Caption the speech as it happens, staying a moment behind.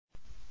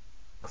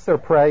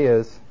Machzor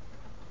prayers,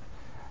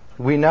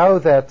 we know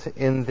that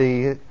in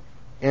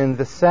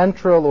the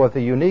central or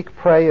the unique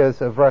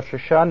prayers of Rosh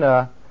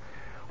Hashanah,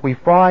 we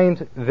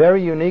find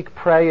very unique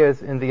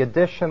prayers in the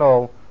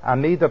additional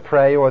Amidah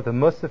prayer, or the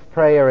Musaf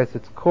prayer as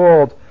it's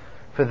called,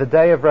 for the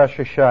day of Rosh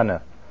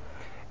Hashanah.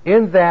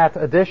 In that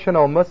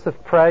additional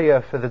Musaf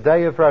prayer for the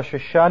day of Rosh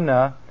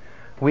Hashanah,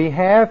 we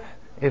have,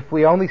 if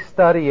we only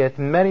study it,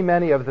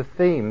 many of the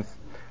themes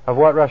of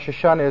what Rosh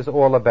Hashanah is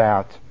all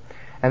about.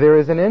 And there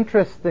is an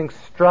interesting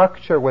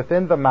structure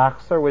within the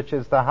Machzor, which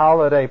is the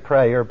holiday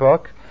prayer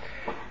book,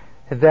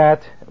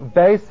 that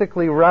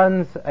basically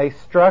runs a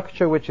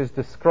structure which is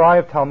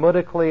described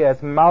Talmudically as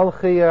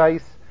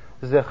Malchios,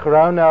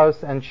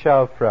 Zichronos, and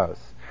Shofros.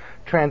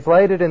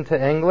 Translated into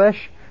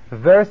English,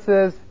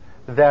 verses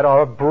that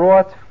are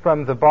brought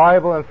from the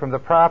Bible and from the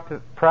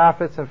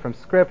prophets and from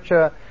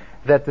Scripture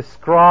that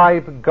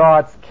describe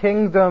God's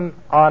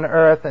kingdom on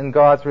earth and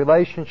God's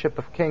relationship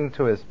of king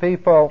to his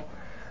people.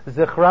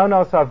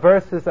 Zichronos are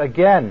verses,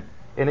 again,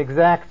 in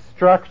exact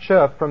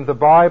structure from the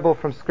Bible,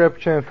 from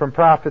Scripture, and from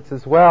prophets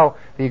as well,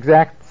 the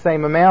exact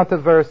same amount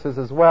of verses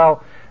as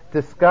well,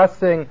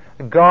 discussing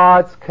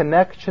God's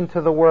connection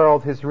to the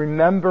world, His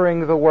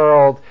remembering the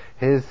world,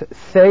 His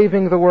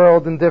saving the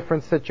world in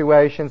different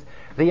situations,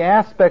 the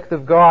aspect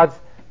of God's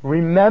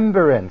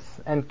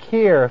remembrance and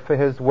care for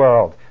His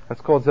world.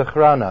 That's called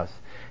Zichronos.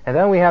 And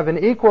then we have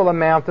an equal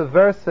amount of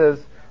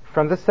verses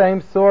from the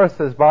same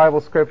sources,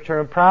 Bible,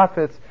 Scripture, and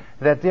prophets,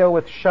 that deal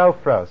with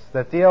Shofros,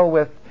 that deal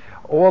with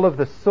all of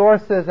the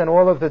sources and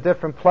all of the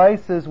different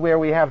places where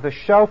we have the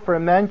shofar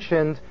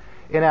mentioned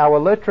in our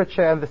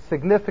literature and the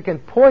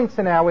significant points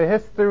in our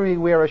history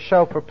where a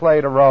shofar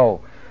played a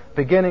role.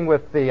 Beginning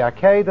with the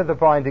Akedah, the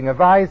binding of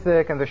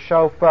Isaac, and the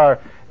shofar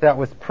that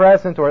was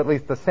present, or at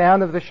least the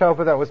sound of the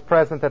shofar that was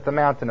present at the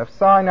mountain of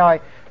Sinai,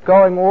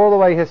 going all the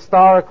way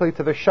historically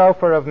to the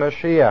shofar of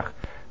Mashiach,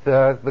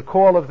 the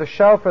call of the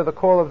shofar, the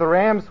call of the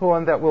ram's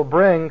horn that will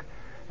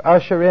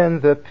usher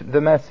in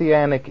the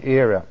Messianic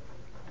era.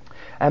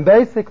 And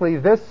basically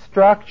this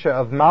structure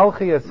of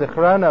Malchios,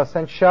 Zichronos,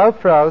 and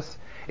Shofros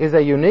is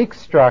a unique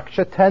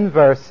structure, 10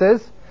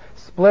 verses,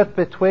 split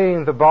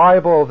between the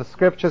Bible, the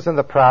Scriptures, and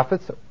the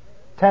prophets,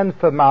 10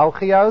 for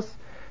Malchios,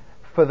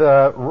 for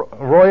the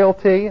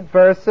royalty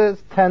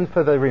verses, 10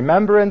 for the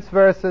remembrance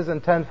verses,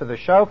 and 10 for the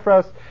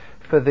Shofros,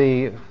 for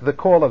the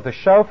call of the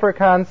shofar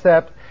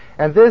concept.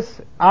 And this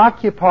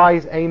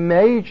occupies a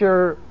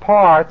major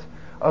part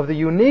of the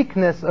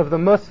uniqueness of the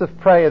Musaf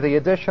prayer, the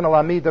additional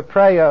Amidah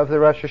prayer of the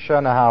Rosh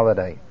Hashanah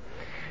holiday.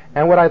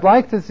 And what I'd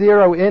like to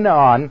zero in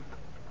on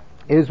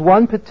is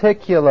one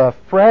particular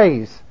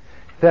phrase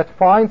that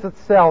finds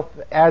itself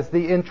as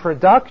the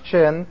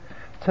introduction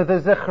to the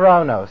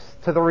Zichronos,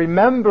 to the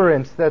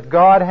remembrance that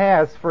God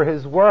has for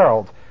His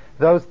world,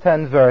 those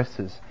 10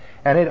 verses.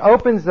 And it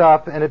opens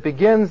up and it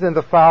begins in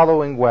the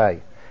following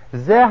way.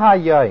 Zeh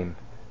hayom,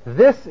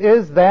 this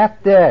is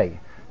that day,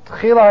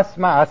 Tchilas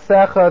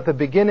ma'asecha, the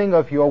beginning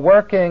of your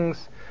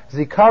workings,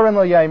 Zikaron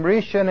l'yom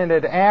rishon, and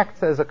it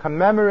acts as a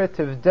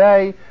commemorative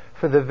day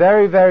for the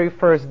very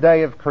first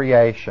day of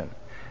creation.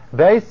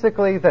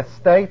 Basically, the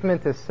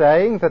statement is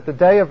saying that the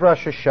day of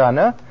Rosh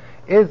Hashanah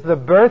is the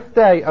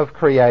birthday of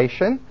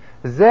creation.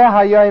 Zeh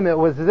hayom, it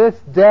was this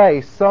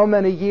day so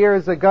many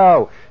years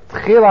ago,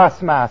 Tchilas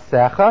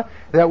ma'asecha,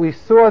 that we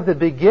saw the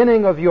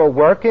beginning of your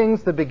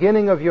workings, the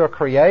beginning of your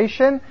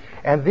creation,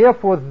 and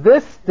therefore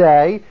this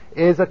day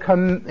is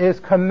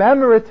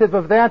commemorative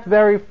of that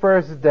very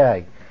first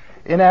day.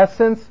 In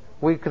essence,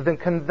 we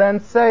can then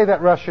say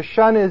that Rosh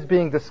Hashanah is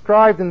being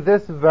described in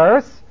this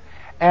verse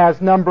as,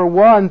 number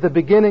one, the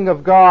beginning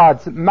of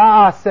God's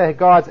ma'aseh,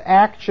 God's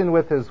action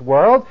with His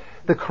world,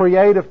 the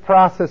creative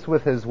process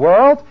with His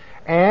world,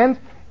 and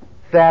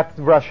that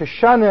Rosh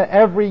Hashanah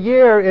every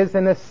year is,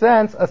 in a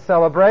sense, a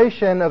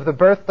celebration of the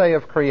birthday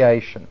of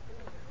creation.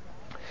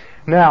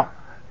 Now,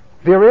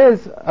 there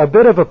is a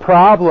bit of a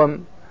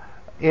problem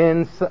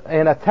in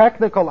a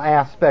technical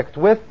aspect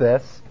with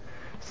this,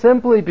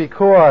 simply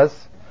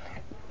because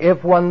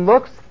if one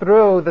looks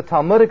through the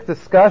Talmudic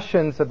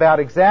discussions about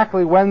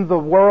exactly when the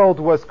world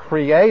was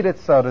created,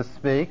 so to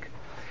speak,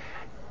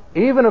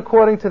 even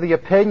according to the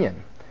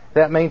opinion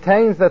that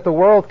maintains that the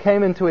world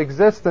came into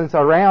existence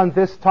around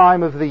this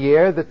time of the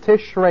year, the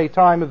Tishrei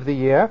time of the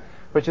year,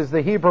 which is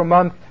the Hebrew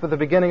month for the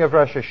beginning of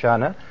Rosh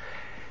Hashanah,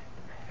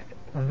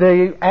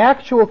 the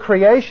actual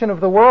creation of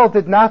the world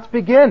did not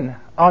begin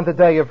on the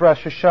day of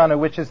Rosh Hashanah,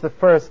 which is the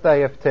first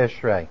day of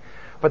Tishrei.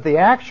 But the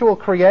actual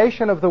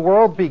creation of the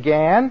world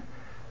began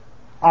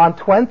on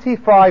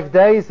 25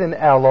 days in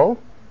Elul,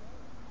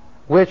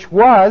 which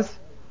was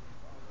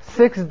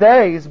 6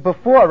 days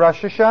before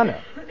Rosh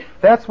Hashanah.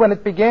 That's when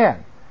it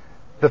began.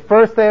 The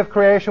first day of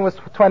creation was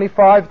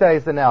 25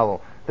 days in Elul.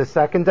 The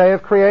second day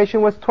of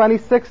creation was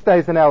 26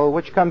 days in Elul,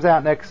 which comes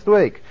out next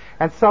week.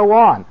 And so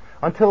on,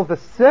 until the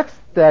 6th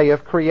day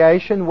of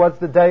creation was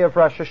the day of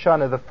Rosh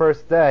Hashanah, the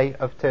first day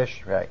of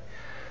Tishrei.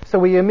 So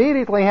we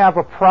immediately have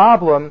a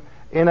problem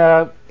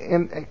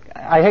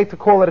I hate to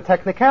call it a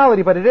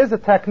technicality, but it is a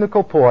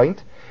technical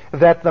point,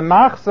 that the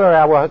Machzor,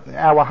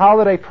 our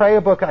holiday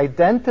prayer book,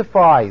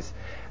 identifies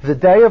the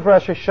day of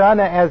Rosh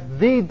Hashanah as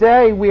the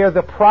day where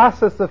the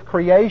process of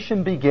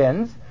creation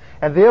begins,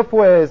 and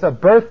therefore is a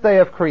birthday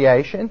of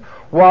creation,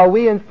 while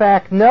we in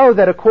fact know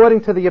that according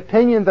to the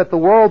opinion that the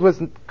world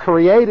was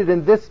created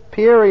in this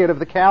period of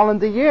the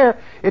calendar year,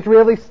 it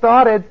really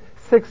started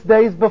 6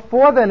 days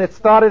before then. It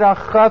started on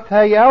Chav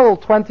Hei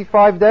Elul,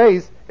 25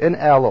 days in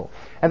Elul.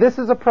 And this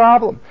is a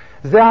problem.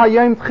 Zeh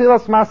Hayom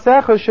Tchilas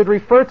Masecha should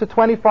refer to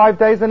 25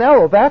 days in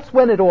Elul. That's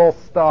when it all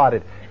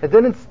started. It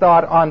didn't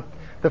start on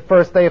the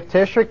first day of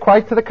Tishrei.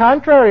 Quite to the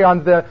contrary,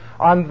 on the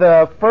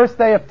first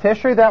day of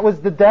Tishrei, that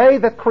was the day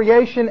that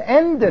creation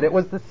ended. It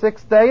was the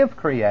 6th day of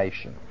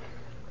creation.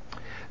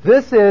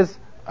 This is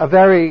a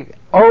very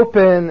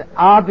open,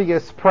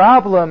 obvious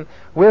problem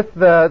with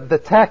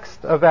the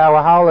text of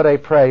our holiday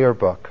prayer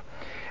book.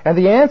 And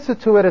the answer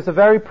to it is a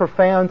very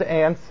profound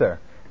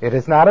answer. It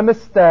is not a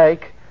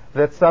mistake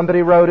that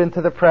somebody wrote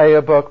into the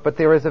prayer book, but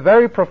there is a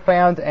very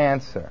profound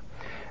answer.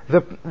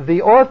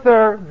 The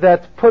author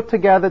that put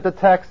together the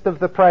text of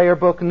the prayer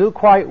book knew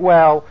quite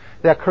well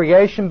that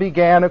creation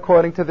began,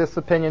 according to this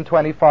opinion,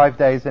 25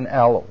 days in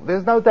Elul.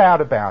 There's no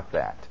doubt about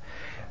that.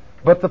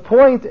 But the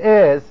point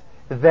is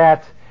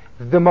that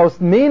the most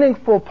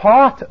meaningful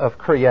part of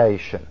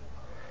creation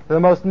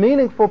came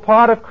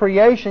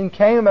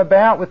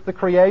about with the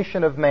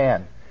creation of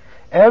man.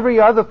 Every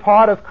other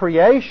part of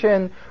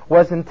creation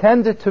was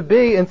intended to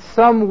be in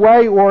some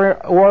way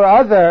or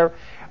other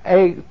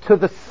to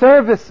the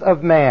service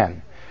of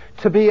man,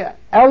 to be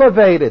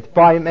elevated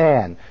by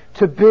man,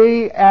 to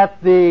be at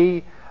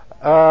the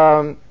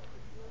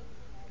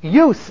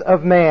use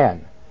of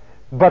man.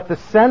 But the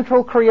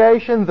central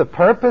creation, the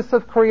purpose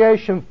of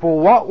creation, for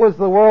what was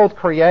the world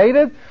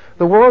created?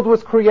 The world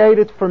was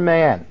created for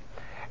man.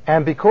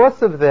 And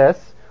because of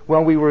this,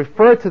 when we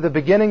refer to the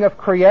beginning of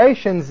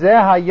creation,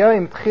 Zeh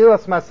Hayom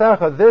Tchilas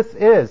Masecha, this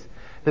is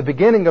the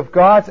beginning of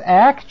God's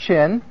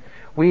action,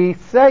 we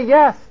say,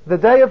 yes, the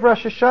day of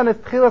Rosh Hashanah is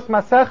Tchilas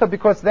Masecha,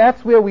 because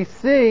that's where we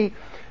see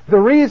the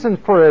reason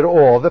for it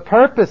all, the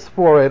purpose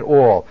for it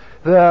all,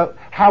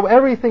 how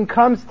everything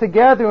comes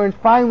together and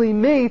finally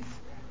meets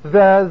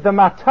the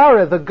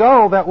matara, the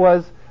goal that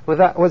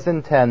was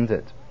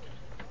intended.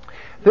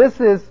 This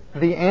is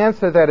the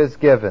answer that is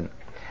given.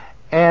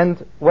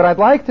 And what I'd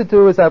like to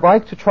do is I'd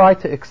like to try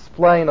to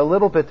explain a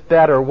little bit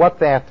better what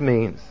that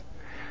means.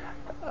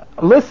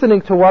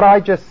 Listening to what I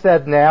just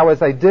said now,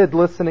 as I did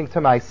listening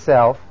to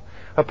myself,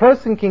 a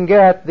person can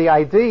get the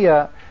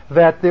idea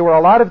that there were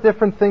a lot of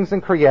different things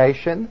in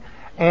creation,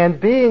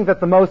 and being that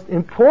the most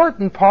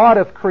important part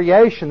of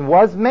creation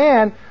was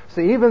man,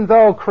 so even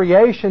though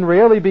creation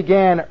really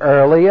began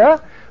earlier,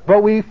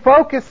 but we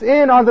focus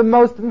in on the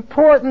most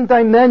important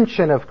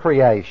dimension of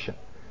creation.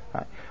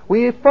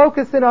 We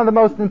focus in on the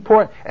most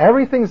important.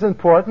 Everything's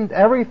important.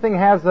 Everything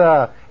has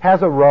a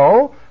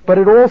role, but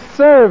it all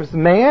serves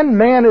man.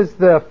 Man is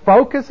the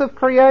focus of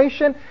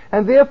creation,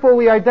 and therefore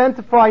we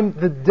identify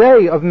the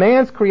day of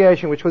man's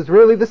creation, which was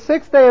really the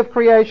 6th day of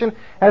creation,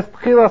 as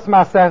Tchilas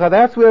Masecha.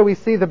 That's where we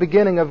see the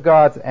beginning of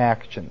God's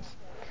actions.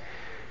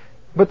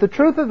 But the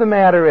truth of the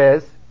matter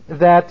is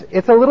that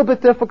it's a little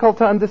bit difficult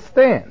to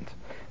understand.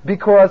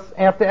 Because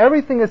after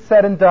everything is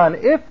said and done,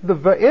 if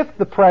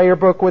the prayer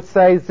book would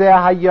say, Zeh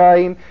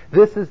Hayom,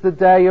 this is the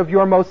day of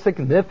your most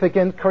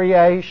significant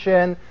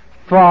creation,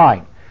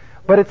 fine.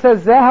 But it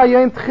says, Zeh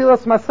Hayom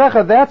Tchilas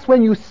Masecha, that's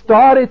when you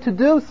started to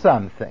do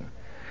something.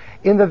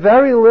 In the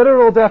very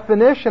literal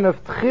definition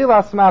of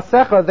Tchilas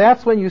Masecha,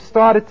 that's when you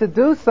started to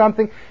do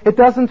something. It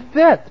doesn't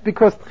fit,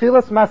 because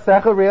Tchilas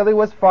Masecha really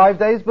was 5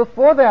 days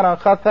before that, on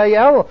Chav Hei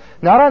Elul,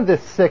 not on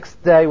this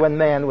 6th day when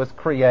man was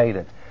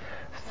created.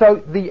 So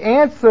the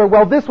answer,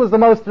 well, this was the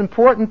most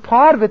important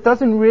part of it,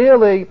 doesn't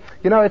really,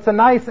 it's a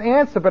nice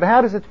answer, but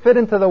how does it fit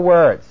into the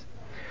words?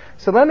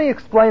 So let me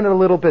explain it a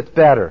little bit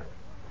better.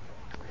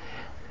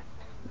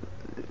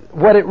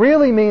 What it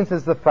really means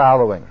is the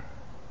following.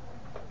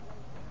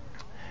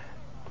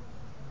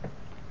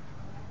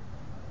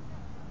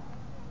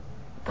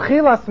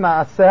 Tchilas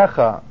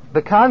Ma'asecha,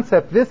 the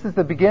concept, this is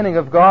the beginning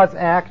of God's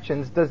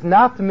actions, does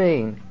not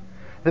mean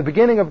the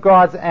beginning of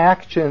God's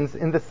actions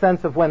in the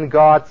sense of when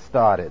God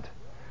started.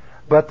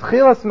 But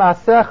Tchilas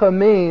Ma'asecha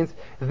means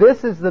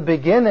this is the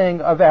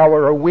beginning of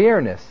our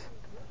awareness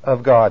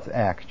of God's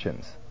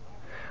actions.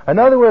 In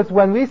other words,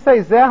 when we say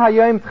Zeh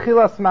Hayom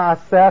Tchilas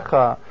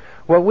Ma'asecha,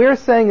 what we're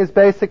saying is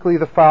basically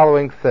the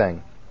following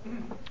thing.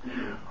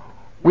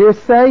 We're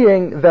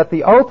saying that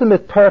the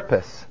ultimate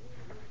purpose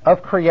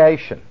of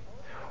creation,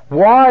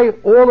 why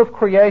all of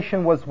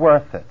creation was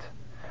worth it,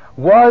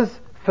 was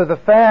for the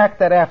fact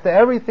that after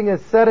everything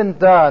is said and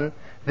done,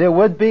 there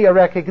would be a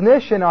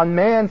recognition on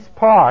man's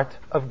part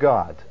of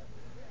God.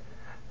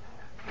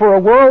 For a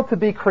world to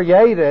be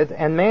created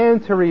and man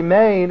to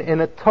remain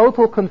in a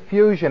total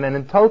confusion and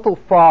in total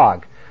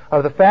fog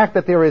of the fact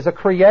that there is a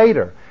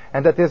creator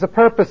and that there's a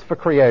purpose for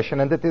creation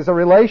and that there's a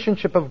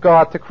relationship of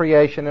God to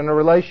creation and a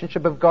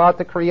relationship of God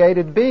to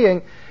created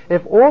being,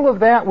 if all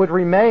of that would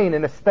remain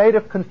in a state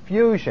of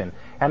confusion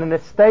and in a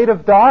state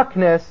of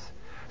darkness,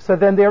 So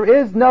then there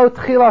is no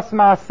tchilas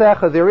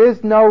ma'asecha, there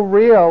is no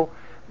real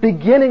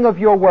beginning of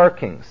your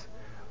workings.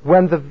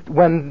 When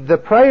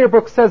the prayer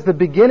book says the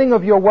beginning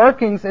of your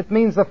workings, it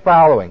means the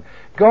following.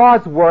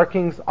 God's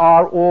workings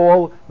are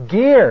all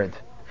geared.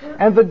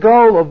 And the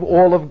goal of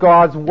all of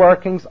God's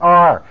workings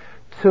are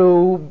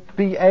to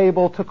be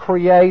able to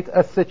create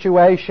a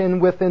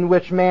situation within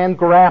which man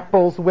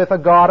grapples with a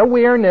God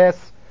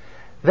awareness.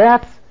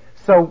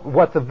 So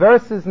what the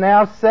verse is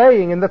now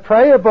saying in the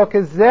prayer book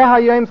is, Zeh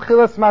hayom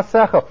tchilas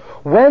masecha.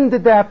 When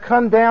did that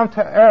come down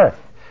to earth?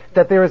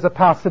 That there is a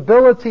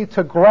possibility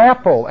to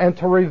grapple and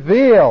to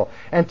reveal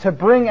and to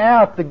bring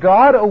out the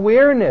God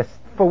awareness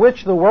for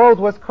which the world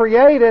was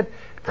created.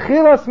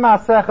 Tchilas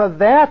masecha,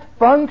 that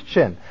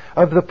function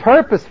of the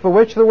purpose for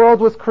which the world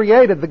was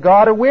created, the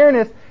God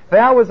awareness,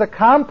 that was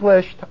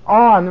accomplished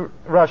on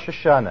Rosh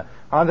Hashanah,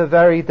 on the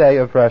very day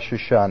of Rosh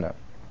Hashanah.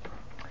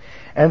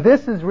 And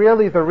this is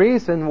really the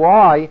reason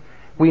why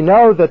we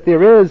know that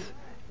there is,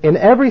 in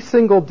every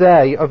single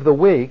day of the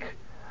week,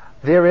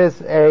 there is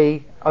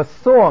a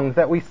song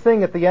that we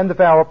sing at the end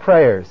of our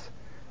prayers.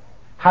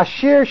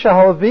 Hashir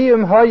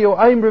shahalviyim hayu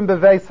aimrim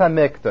beveis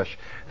hamikdash.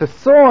 The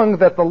song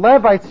that the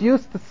Levites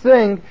used to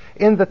sing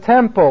in the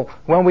temple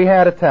when we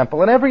had a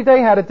temple. And every day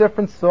had a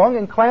different song,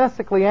 and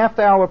classically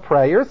after our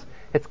prayers,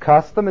 it's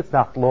custom, it's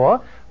not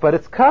law, but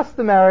it's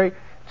customary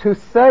to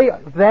say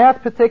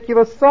that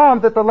particular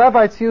psalm that the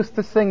Levites used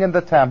to sing in the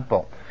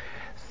temple.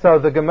 So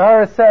the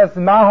Gemara says,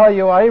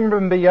 Mahayu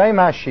aimrim b'yom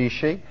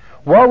hashishi.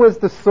 What was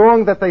the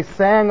song that they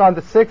sang on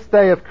the sixth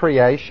day of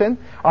creation,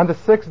 on the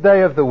sixth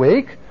day of the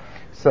week?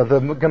 So the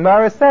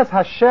Gemara says,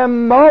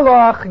 Hashem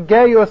Malach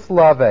Geyus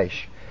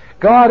Lavesh.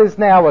 God is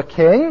now a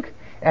king,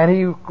 and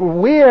he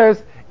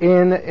wears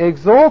in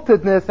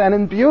exaltedness and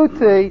in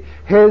beauty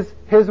his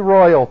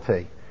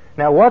royalty.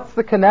 Now what's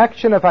the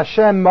connection of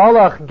Hashem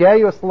Malach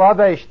Geyus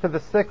Lavesh to the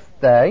sixth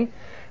day?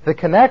 The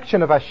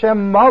connection of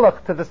Hashem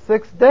Malach to the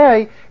sixth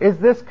day is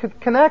this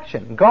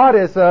connection. God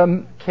is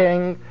a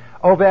king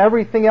over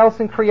everything else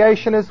in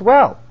creation as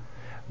well.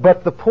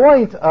 But the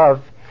point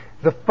of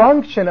the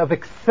function of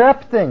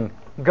accepting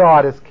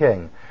God as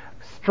king,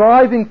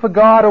 striving for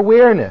God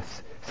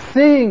awareness,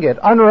 seeing it,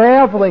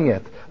 unraveling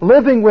it,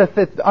 living with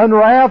it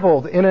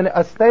unraveled in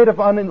a state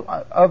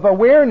of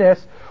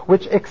awareness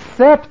which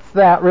accepts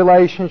that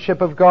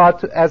relationship of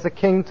God as a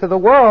king to the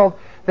world,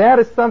 that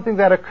is something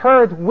that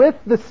occurred with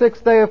the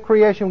sixth day of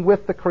creation,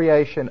 with the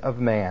creation of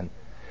man.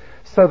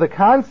 So the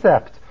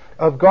concept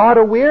of God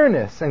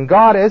awareness and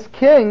God as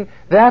king,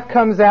 that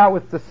comes out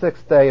with the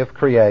sixth day of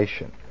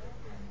creation.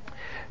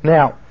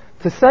 Now,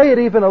 to say it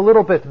even a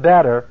little bit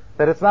better,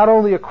 that it's not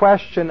only a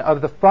question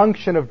of the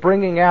function of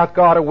bringing out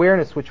God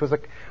awareness, which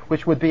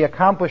would be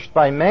accomplished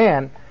by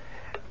man,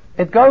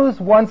 it goes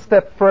one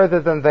step further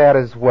than that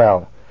as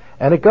well.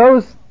 And it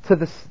goes to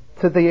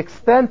the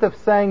extent of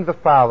saying the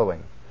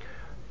following.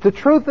 The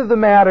truth of the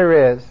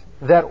matter is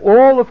that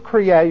all of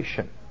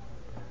creation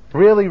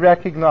really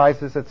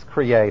recognizes its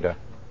creator.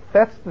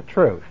 That's the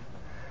truth.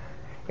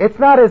 It's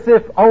not as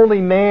if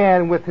only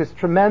man with his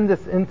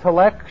tremendous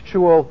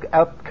intellectual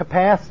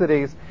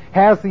capacities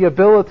has the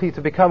ability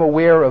to become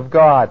aware of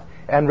God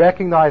and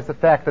recognize the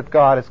fact that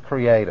God is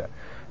creator.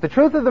 The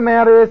truth of the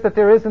matter is that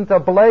there isn't a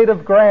blade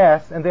of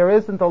grass and there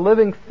isn't a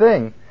living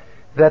thing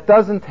that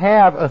doesn't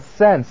have a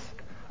sense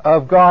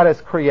of God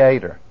as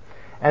creator.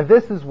 And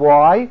this is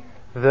why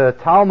the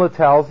Talmud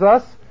tells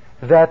us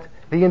that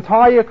the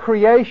entire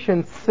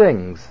creation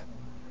sings.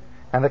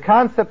 And the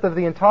concept of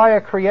the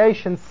entire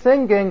creation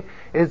singing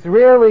is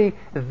really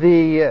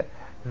the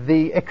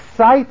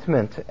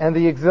excitement and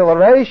the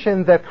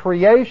exhilaration that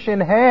creation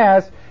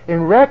has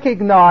in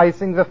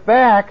recognizing the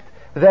fact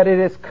that it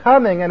is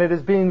coming and it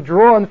is being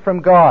drawn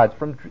from God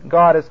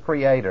as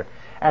creator.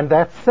 And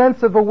that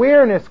sense of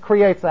awareness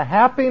creates a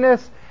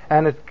happiness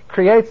and it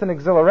creates an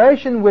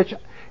exhilaration which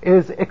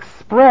is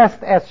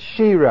expressed as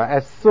shira,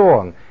 as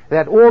song,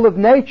 that all of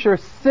nature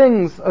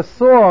sings a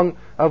song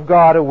of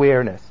God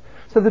awareness.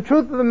 So the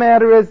truth of the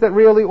matter is that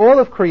really all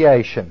of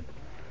creation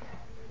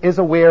is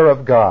aware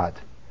of God.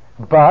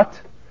 But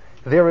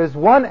there is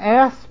one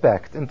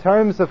aspect in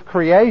terms of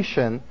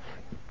creation,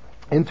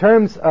 in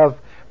terms of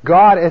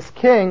God as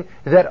king,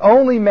 that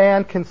only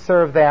man can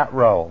serve that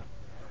role.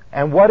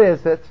 And what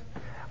is it?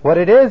 What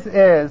it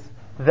is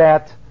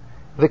that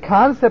the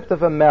concept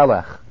of a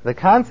melech, the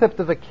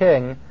concept of a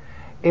king,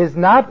 is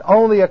not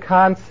only a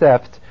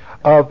concept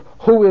of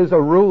who is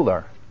a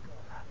ruler.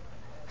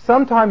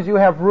 Sometimes you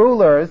have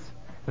rulers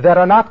that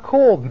are not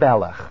called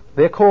melech.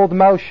 They're called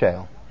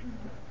moshel.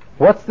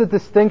 What's the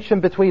distinction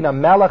between a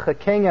melech, a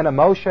king, and a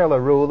moshel, a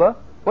ruler?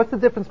 What's the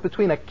difference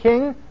between a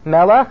king,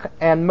 melech,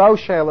 and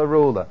moshel, a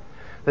ruler?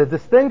 The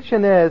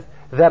distinction is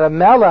that a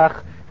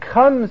melech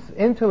comes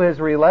into his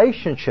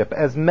relationship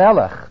as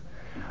melech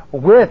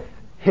with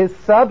his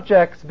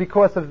subjects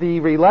because of the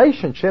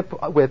relationship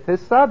with his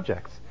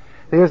subjects.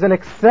 There's an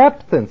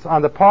acceptance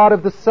on the part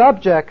of the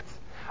subjects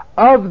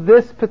of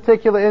this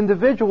particular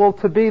individual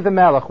to be the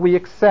melech. We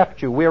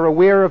accept you. We're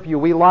aware of you.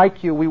 We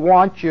like you. We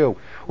want you.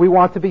 We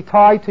want to be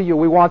tied to you.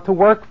 We want to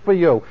work for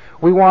you.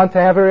 We want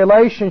to have a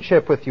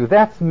relationship with you.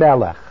 That's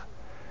melech.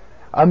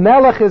 A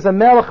melech is a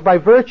melech by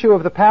virtue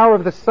of the power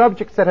of the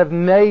subjects that have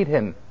made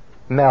him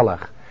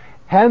melech.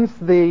 Hence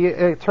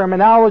the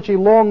terminology,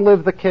 long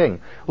live the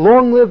king.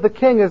 Long live the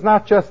king is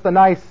not just a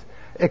nice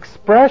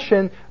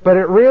expression, but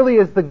it really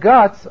is the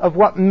guts of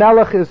what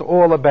melech is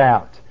all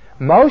about.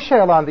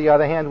 Moshel, on the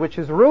other hand, which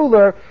is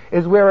ruler,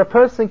 is where a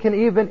person can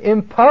even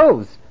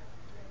impose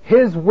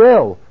his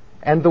will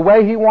and the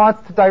way he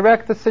wants to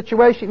direct the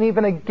situation,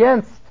 even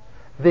against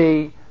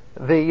the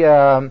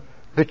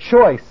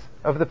choice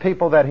of the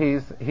people that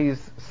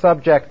he's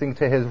subjecting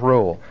to his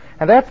rule.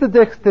 And that's the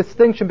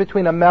distinction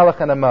between a melech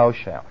and a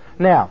moshel.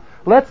 Now,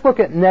 let's look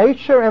at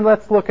nature and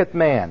let's look at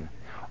man.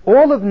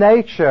 All of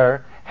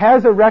nature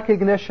has a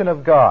recognition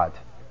of God,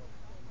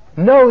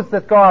 knows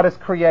that God is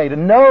created,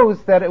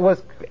 knows that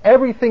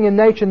everything in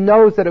nature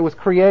knows that it was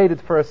created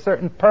for a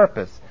certain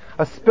purpose,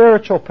 a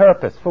spiritual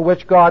purpose for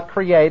which God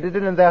created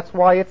it, and that's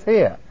why it's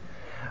here.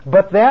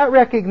 But that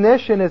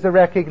recognition is a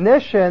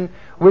recognition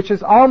which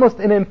is almost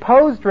an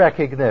imposed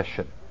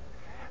recognition.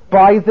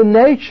 By the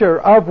nature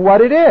of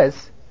what it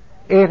is,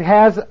 it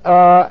has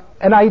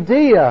an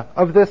idea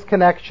of this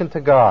connection to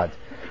God.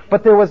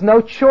 But there was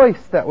no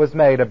choice that was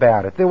made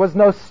about it. There was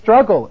no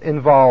struggle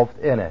involved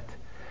in it.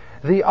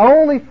 The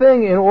only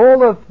thing in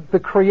all of the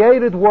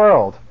created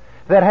world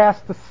that has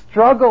to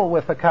struggle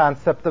with the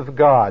concept of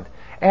God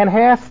and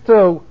has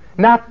to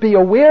not be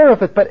aware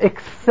of it but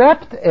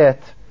accept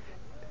it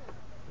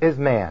is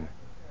man.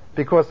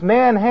 Because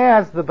man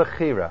has the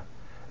bechira.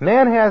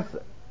 Man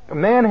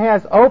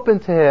has open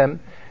to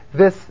him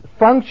this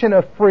function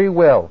of free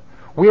will,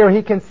 where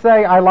he can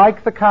say, I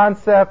like the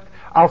concept,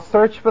 I'll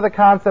search for the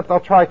concept,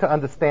 I'll try to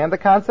understand the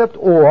concept,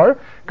 or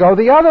go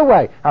the other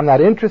way. I'm not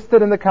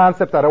interested in the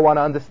concept, I don't want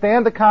to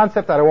understand the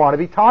concept, I don't want to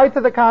be tied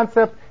to the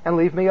concept, and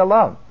leave me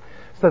alone.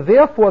 So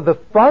therefore the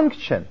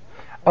function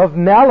of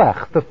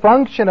melech, the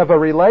function of a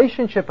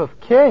relationship of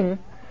king,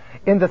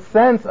 in the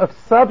sense of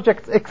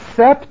subjects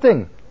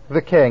accepting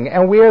the king,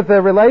 and where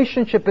the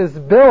relationship is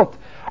built,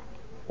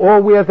 or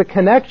where the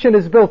connection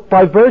is built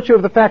by virtue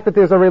of the fact that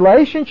there's a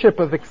relationship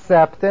of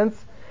acceptance,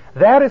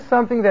 that is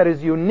something that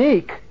is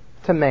unique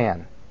to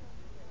man.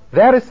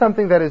 That is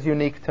something that is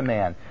unique to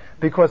man.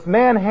 Because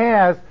man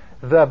has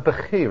the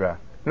bechira.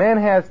 Man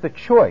has the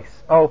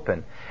choice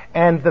open.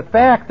 And the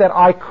fact that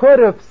I could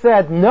have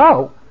said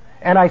no,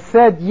 and I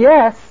said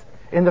yes,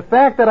 in the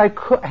fact that I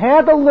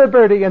had the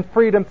liberty and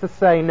freedom to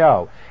say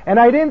no. And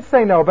I didn't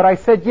say no, but I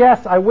said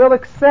yes, I will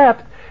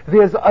accept.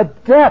 There's a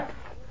depth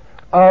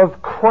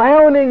of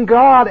crowning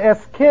God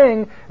as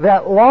king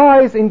that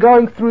lies in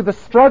going through the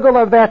struggle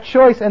of that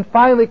choice and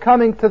finally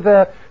coming to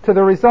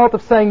the result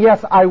of saying,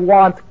 yes, I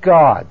want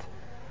God.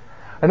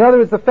 In other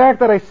words, the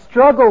fact that I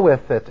struggle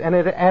with it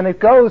and it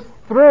goes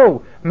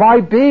through my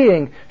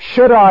being,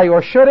 should I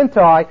or shouldn't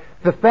I,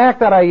 the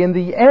fact that I in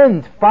the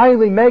end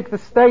finally make the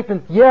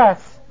statement,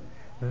 yes,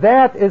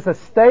 that is a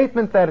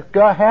statement that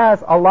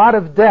has a lot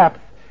of depth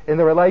in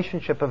the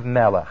relationship of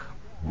melech.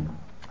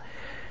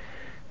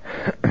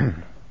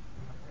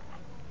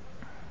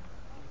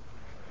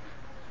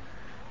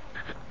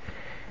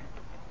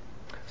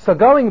 So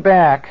going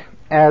back,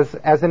 as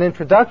an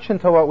introduction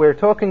to what we're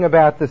talking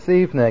about this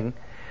evening,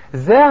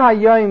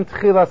 Zikaron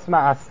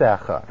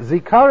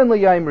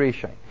l'yom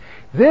rishon.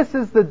 This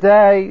is the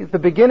day, the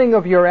beginning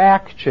of your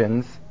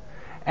actions,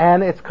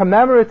 and it's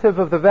commemorative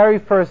of the very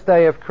first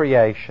day of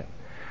creation.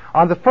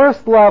 On the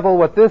first level,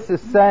 what this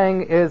is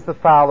saying is the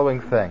following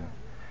thing.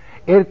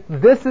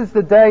 This is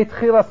the day,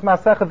 Tchilas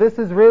Ma'asecha, this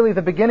is really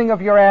the beginning of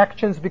your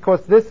actions,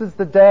 because this is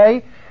the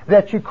day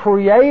that you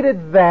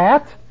created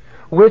that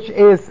which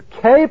is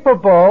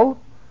capable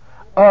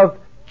of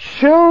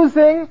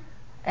choosing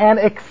and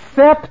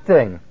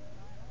accepting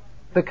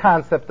the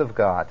concept of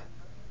God.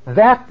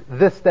 That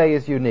this day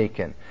is unique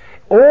in.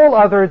 All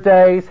other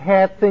days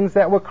had things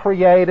that were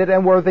created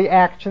and were the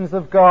actions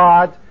of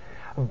God,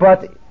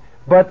 but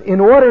in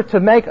order to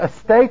make a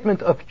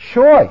statement of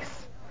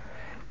choice,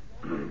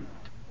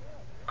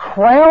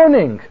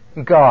 crowning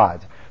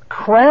God,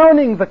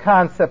 crowning the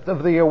concept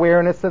of the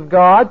awareness of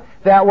God,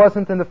 that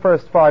wasn't in the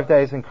first 5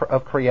 days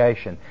of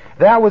creation.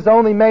 That was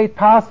only made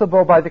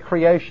possible by the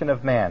creation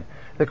of man.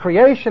 The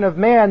creation of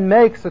man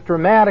makes a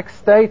dramatic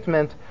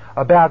statement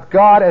about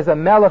God as a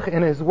melech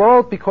in his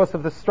world because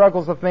of the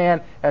struggles of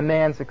man and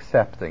man's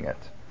accepting it.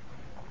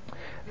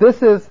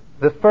 This is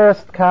the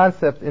first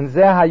concept in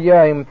Zeh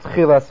Hayom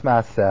Tchilas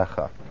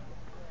Ma'asecha.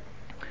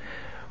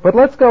 But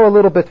let's go a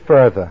little bit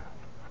further.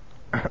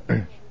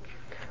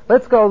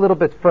 Let's go a little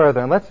bit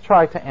further and let's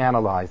try to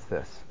analyze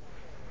this.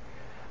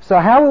 So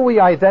how are we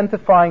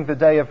identifying the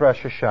day of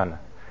Rosh Hashanah?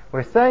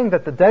 We're saying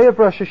that the day of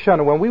Rosh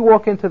Hashanah, when we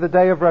walk into the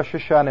day of Rosh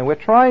Hashanah, we're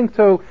trying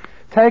to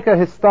take a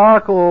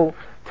historical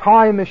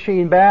time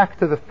machine back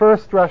to the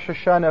first Rosh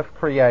Hashanah of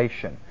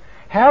creation.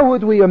 How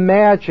would we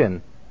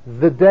imagine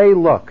the day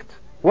looked?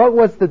 What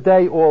was the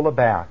day all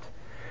about?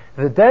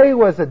 The day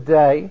was a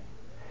day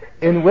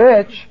in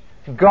which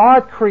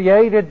God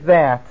created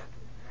that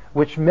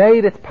which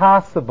made it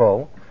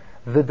possible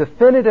the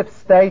definitive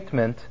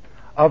statement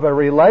of a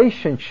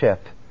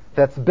relationship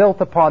that's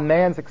built upon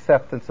man's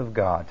acceptance of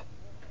God.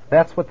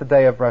 That's what the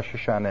day of Rosh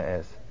Hashanah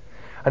is.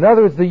 In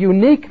other words, the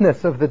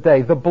uniqueness of the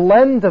day, the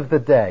blend of the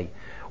day.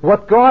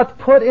 What God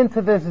put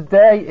into this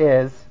day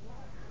is,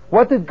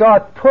 what did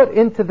God put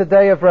into the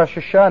day of Rosh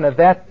Hashanah,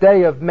 that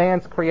day of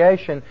man's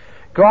creation?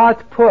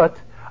 God put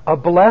a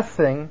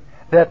blessing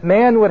that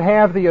man would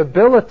have the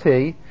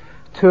ability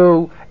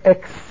to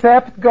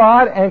accept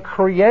God and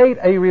create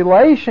a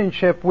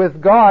relationship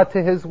with God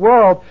to His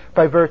world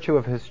by virtue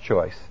of His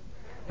choice.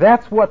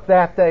 That's what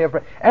that day of...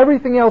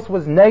 Everything else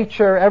was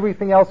nature,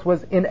 everything else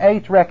was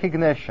innate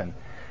recognition.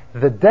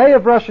 The day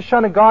of Rosh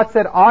Hashanah, God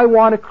said, I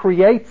want to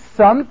create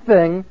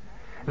something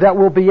that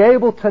will be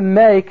able to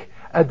make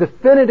a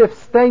definitive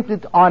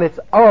statement on its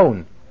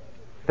own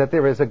that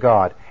there is a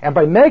God. And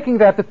by making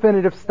that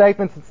definitive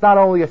statement, it's not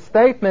only a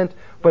statement,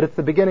 but it's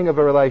the beginning of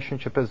a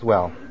relationship as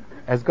well.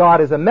 As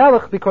God is a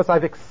melech, because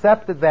I've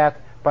accepted that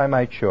by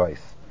my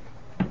choice.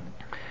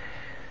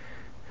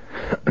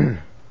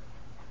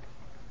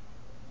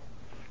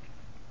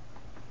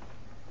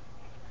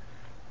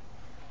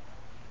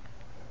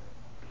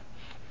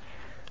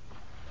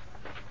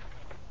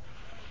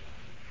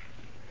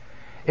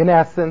 In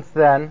essence,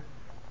 then,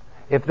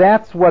 if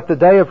that's what the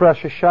day of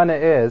Rosh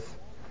Hashanah is,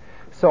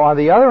 so on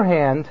the other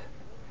hand,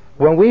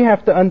 when we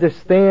have to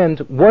understand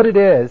what it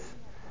is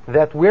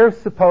that we're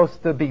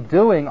supposed to be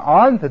doing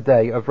on the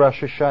day of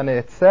Rosh Hashanah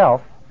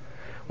itself,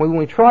 when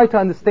we try to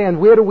understand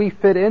where do we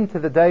fit into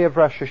the day of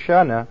Rosh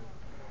Hashanah,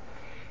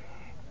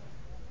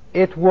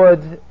 it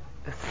would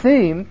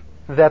seem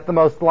that the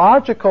most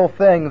logical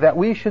thing that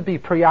we should be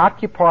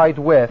preoccupied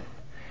with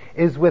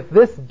is with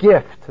this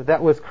gift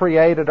that was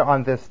created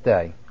on this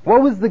day.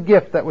 What was the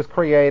gift that was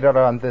created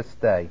on this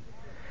day?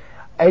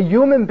 A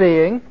human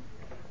being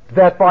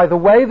that by the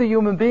way the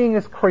human being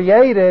is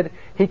created,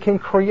 he can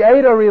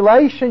create a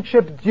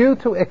relationship due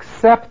to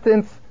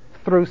acceptance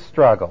through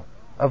struggle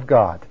of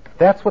God.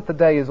 That's what the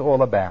day is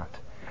all about.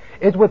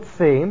 It would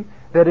seem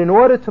that in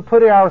order to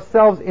put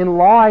ourselves in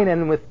line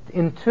and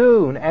in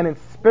tune and in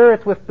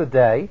spirit with the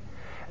day,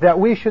 that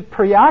we should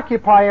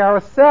preoccupy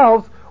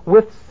ourselves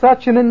with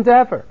such an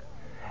endeavor.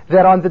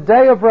 That on the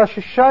day of Rosh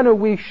Hashanah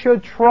we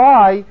should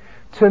try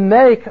to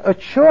make a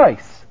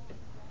choice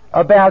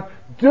about,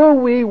 do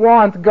we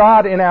want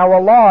God in our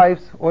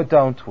lives or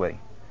don't we?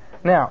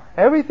 Now,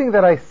 everything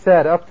that I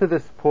said up to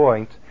this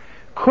point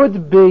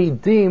could be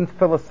deemed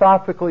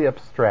philosophically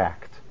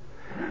abstract.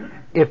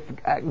 If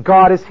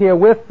God is here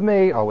with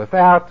me or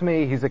without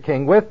me, He's a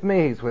king with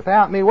me, He's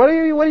without me, what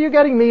are you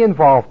getting me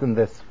involved in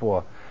this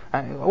for?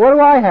 What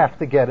do I have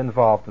to get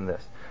involved in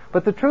this?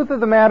 But the truth of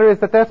the matter is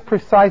that that's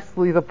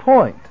precisely the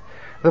point.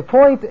 The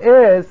point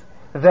is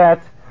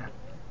that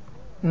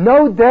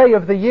no day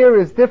of the year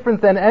is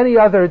different than any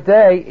other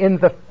day in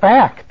the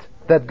fact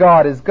that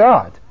God is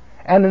God,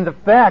 and in the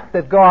fact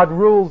that God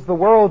rules the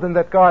world and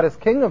that God is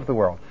king of the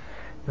world.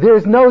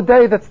 There's no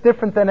day that's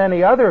different than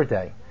any other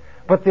day.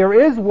 But there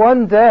is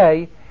one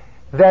day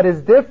that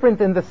is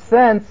different in the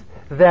sense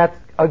that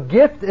a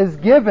gift is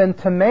given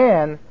to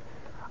man,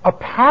 a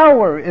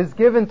power is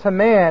given to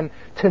man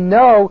to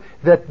know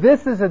that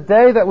this is a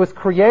day that was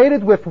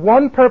created with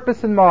one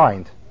purpose in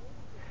mind,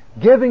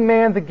 giving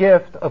man the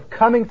gift of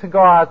coming to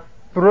God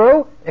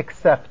through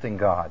accepting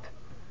God.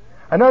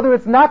 In other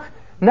words, not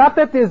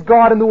that there's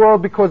God in the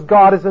world because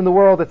God is in the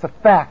world, it's a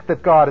fact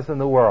that God is in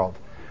the world.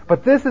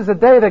 But this is a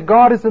day that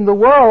God is in the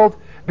world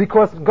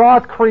because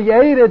God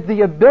created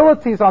the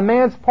abilities on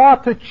man's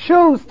part to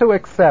choose to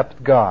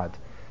accept God.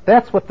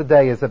 That's what the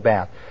day is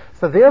about.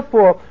 So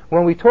therefore,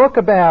 when we talk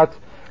about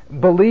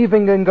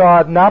believing in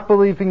God, not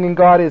believing in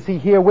God, is He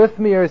here with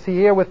me or is He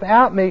here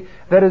without me,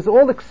 that is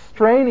all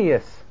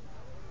extraneous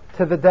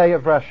to the day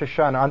of Rosh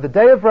Hashanah. On the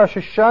day of Rosh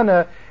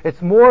Hashanah,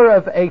 it's more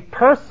of a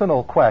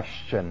personal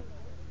question.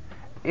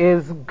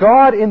 Is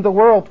God in the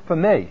world for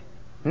me?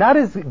 Not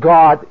is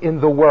God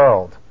in the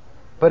world,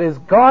 but is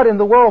God in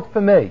the world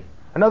for me?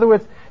 In other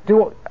words,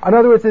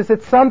 is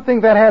it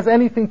something that has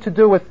anything to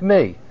do with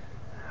me?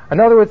 In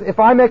other words, if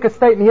I make a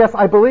statement, yes,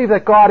 I believe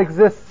that God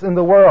exists in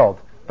the world,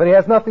 but He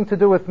has nothing to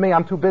do with me,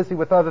 I'm too busy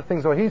with other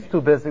things, or He's too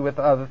busy with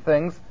other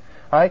things,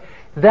 right?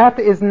 That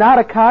is not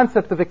a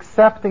concept of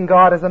accepting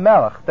God as a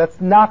melech. That's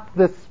not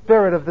the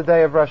spirit of the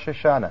day of Rosh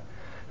Hashanah.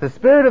 The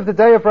spirit of the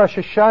day of Rosh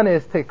Hashanah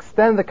is to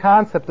extend the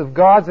concept of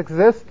God's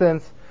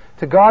existence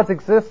to God's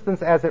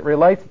existence as it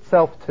relates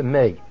itself to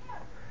me.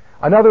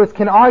 In other words,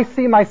 can I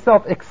see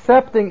myself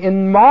accepting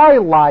in my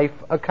life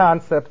a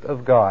concept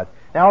of God?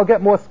 Now I'll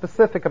get more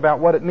specific about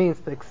what it means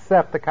to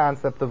accept the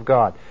concept of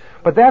God.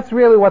 But that's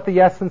really what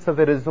the essence of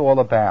it is all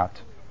about.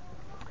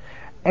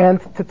 And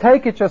to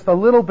take it just a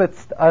little bit,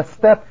 a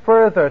step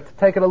further, to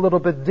take it a little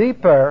bit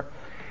deeper,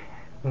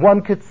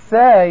 one could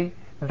say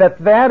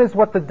that that is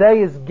what the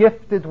day is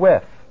gifted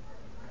with.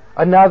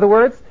 In other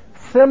words,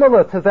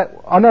 similar to that,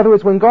 in other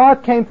words, when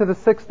God came to the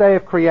sixth day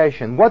of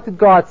creation, what did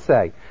God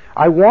say?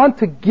 I want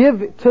to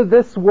give to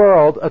this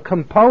world a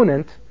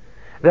component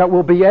that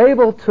will be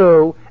able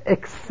to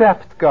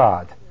accept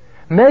God.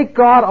 make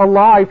God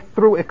alive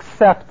through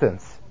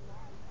acceptance.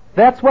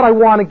 That's what I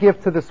want to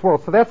give to this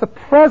world. So that's a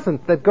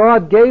present that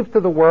God gave to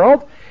the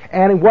world,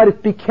 and what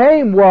it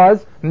became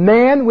was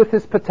man with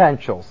his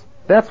potentials.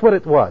 That's what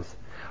it was.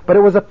 But it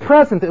was a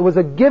present, it was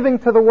a giving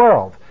to the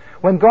world.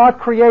 When God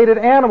created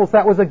animals,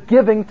 that was a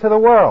giving to the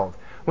world.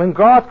 When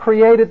God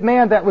created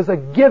man, that was a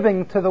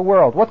giving to the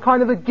world. What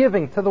kind of a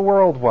giving to the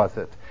world was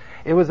it?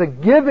 It was a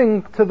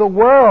giving to the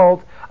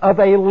world of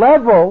a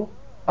level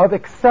of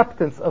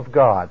acceptance of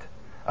God,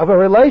 of a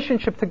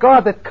relationship to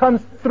God that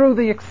comes through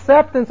the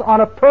acceptance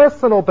on a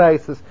personal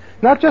basis,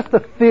 not just a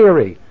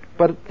theory,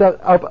 but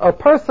a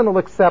personal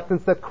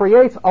acceptance that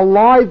creates a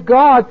live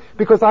God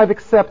because I've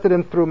accepted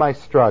him through my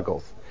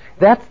struggles.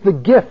 That's the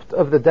gift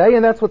of the day,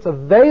 and that's what's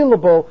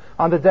available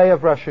on the day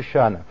of Rosh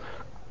Hashanah.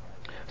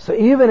 So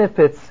even if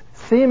it's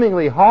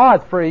seemingly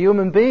hard for a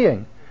human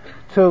being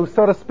to,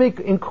 so to speak,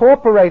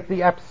 incorporate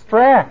the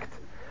abstract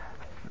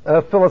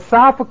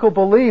philosophical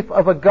belief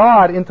of a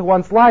God into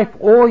one's life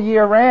all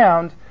year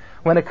round,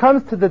 when it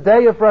comes to the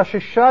day of Rosh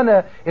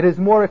Hashanah, it is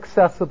more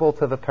accessible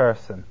to the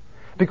person.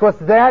 Because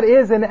that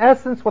is, in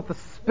essence, what the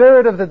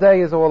spirit of the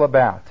day is all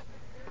about.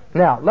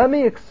 Now, let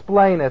me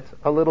explain it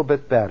a little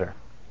bit better.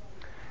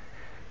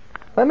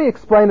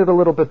 Let's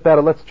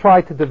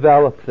try to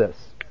develop this.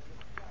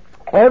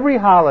 Every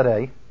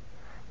holiday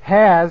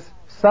has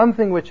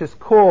something which is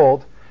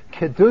called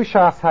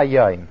Kedushas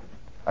Hayom,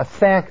 a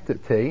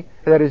sanctity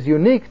that is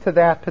unique to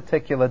that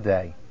particular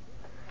day.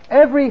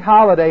 Every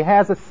holiday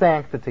has a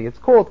sanctity. It's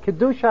called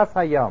Kedushas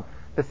Hayom,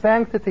 the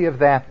sanctity of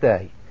that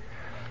day.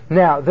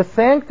 Now, the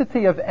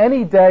sanctity of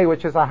any day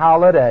which is a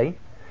holiday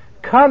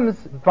comes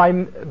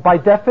by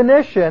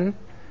definition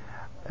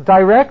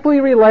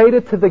directly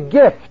related to the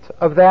gift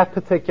of that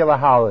particular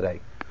holiday.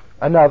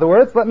 In other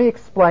words, let me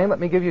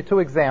give you two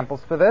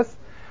examples for this.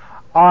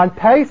 On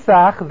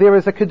Pesach, there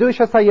is a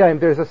Kedushas Hayom,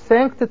 there's a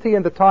sanctity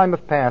in the time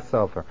of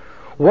Passover.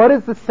 What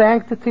is the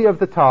sanctity of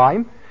the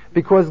time?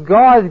 Because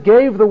God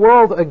gave the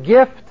world a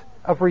gift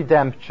of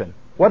redemption.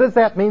 What does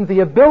that mean?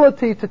 The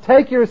ability to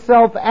take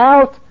yourself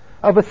out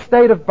of a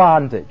state of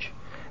bondage.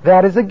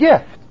 That is a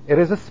gift. It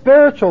is a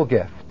spiritual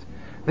gift.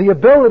 The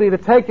ability to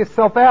take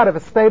yourself out of a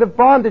state of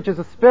bondage is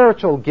a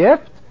spiritual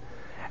gift,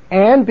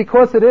 and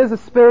because it is a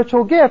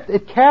spiritual gift,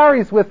 it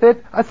carries with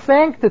it a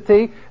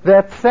sanctity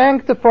that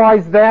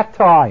sanctifies that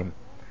time.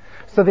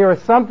 So there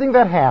is something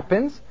that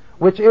happens,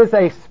 which is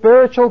a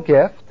spiritual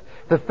gift.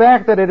 The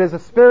fact that it is a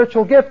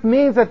spiritual gift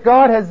means that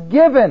God has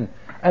given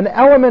an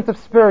element of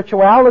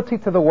spirituality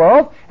to the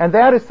world, and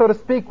that is, so to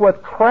speak,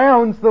 what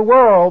crowns the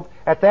world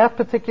at that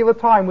particular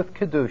time with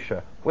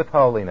Kedusha, with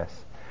holiness.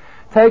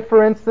 Take,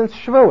 for instance,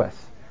 Shavuos,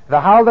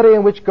 the holiday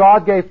in which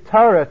God gave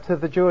Torah to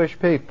the Jewish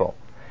people.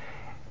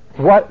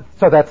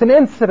 So that's an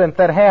incident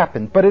that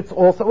happened, but it's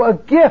also a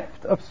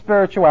gift of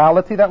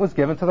spirituality that was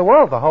given to the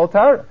world, the whole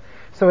Torah.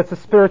 So it's a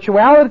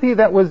spirituality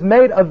that was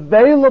made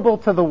available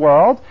to the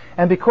world,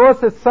 and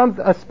because it's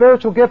a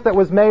spiritual gift that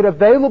was made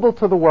available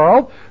to the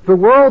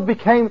world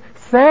became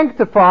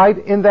sanctified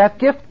in that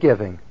gift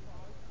giving.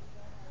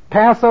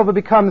 Passover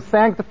becomes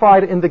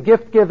sanctified in the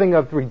gift giving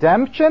of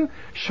redemption.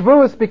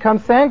 Shavuos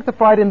becomes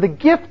sanctified in the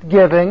gift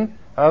giving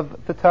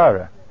of the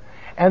Torah.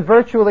 And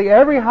virtually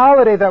every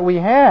holiday that we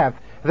have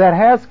that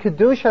has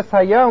Kedushas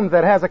Hayom,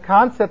 that has a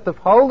concept of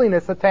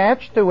holiness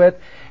attached to it,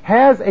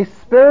 has a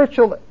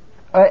spiritual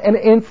an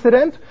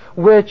incident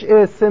which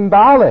is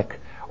symbolic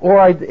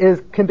or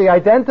can be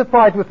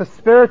identified with a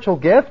spiritual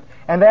gift,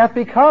 and that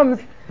becomes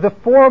the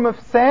form of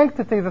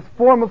sanctity, the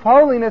form of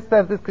holiness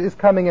that is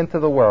coming into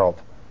the world.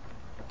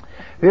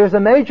 There's a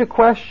major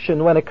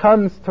question when it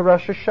comes to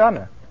Rosh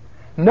Hashanah.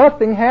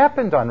 Nothing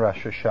happened on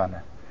Rosh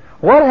Hashanah.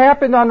 What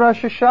happened on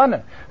Rosh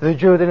Hashanah? The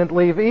Jew didn't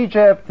leave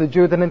Egypt. The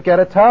Jew didn't get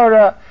a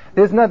Torah.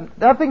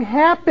 Nothing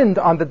happened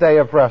on the day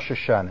of Rosh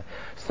Hashanah.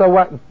 So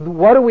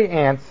what do we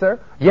answer?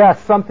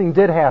 Yes, something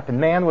did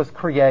happen. Man was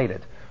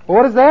created. But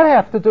what does that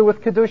have to do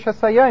with Kedushas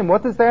Hayom?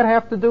 What does that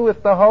have to do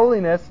with the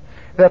holiness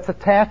that's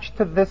attached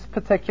to this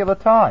particular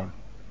time?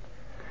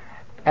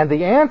 And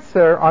the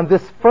answer on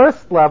this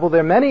first level,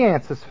 there are many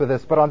answers for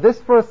this, but on this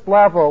first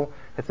level,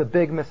 it's a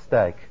big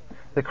mistake.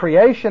 The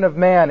creation of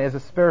man is a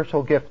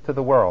spiritual gift to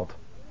the world.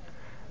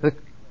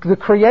 The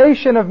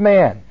creation of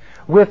man,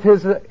 with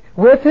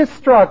his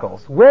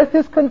struggles, with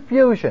his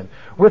confusion,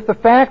 with the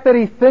fact that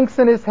he thinks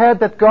in his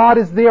head that God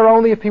is there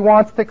only if he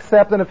wants to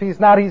accept, and if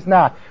he's not, he's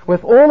not.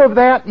 With all of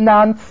that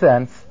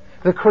nonsense,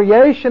 the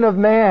creation of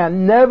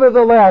man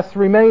nevertheless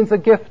remains a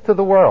gift to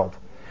the world.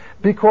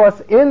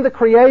 Because in the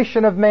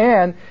creation of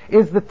man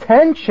is the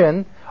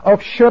tension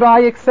of should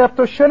I accept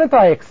or shouldn't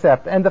I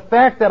accept. And the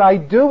fact that I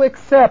do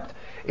accept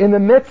in the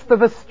midst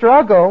of a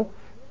struggle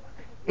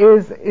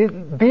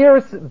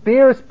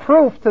bears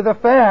proof to the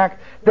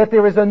fact that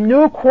there is a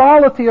new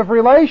quality of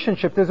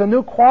relationship. There's a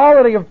new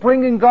quality of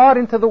bringing God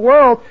into the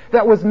world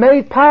that was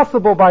made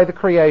possible by the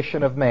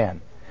creation of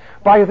man.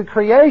 By the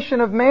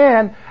creation of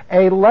man,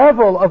 a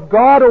level of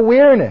God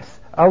awareness,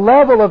 a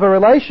level of a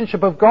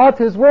relationship of God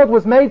to His world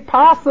was made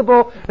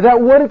possible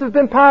that wouldn't have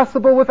been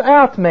possible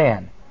without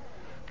man.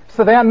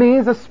 So that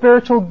means a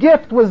spiritual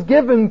gift was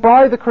given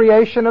by the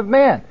creation of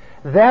man.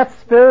 That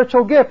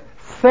spiritual gift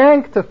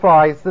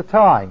sanctifies the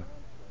time.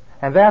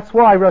 And that's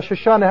why Rosh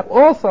Hashanah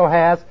also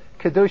has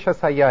Kedushas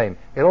Hayom.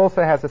 It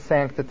also has a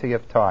sanctity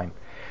of time.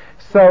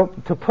 So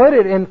to put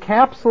it in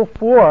capsule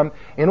form,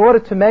 in order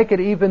to make it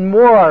even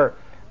more,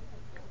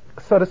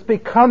 so to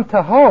speak, come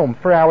to home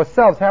for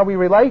ourselves, how we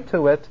relate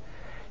to it,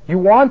 you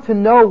want to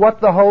know what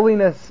the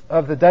holiness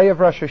of the day of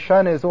Rosh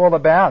Hashanah is all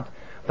about.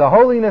 The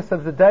holiness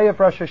of the day of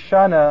Rosh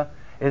Hashanah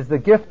is the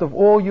gift of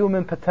all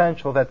human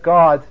potential that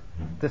God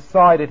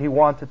decided He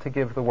wanted to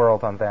give the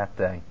world on that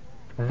day.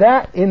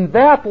 In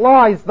that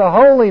lies the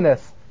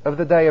holiness of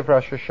the day of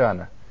Rosh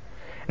Hashanah.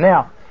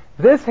 Now,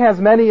 this has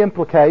many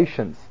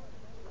implications.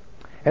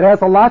 It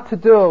has a lot to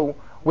do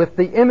with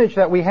the image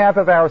that we have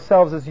of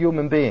ourselves as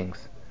human beings.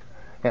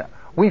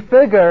 We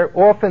figure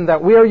often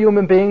that we are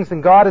human beings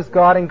and God is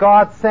God, and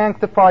God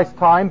sanctifies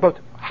time, but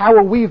how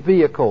are we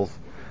vehicles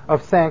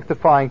of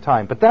sanctifying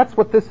time? But that's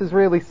what this is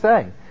really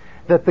saying.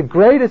 That the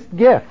greatest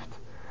gift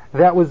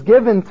that was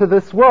given to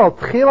this world,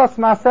 Tchilas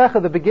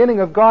Masecha, the beginning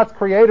of God's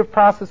creative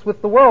process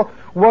with the world,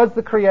 was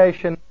the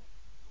creation.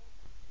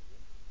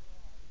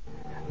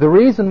 The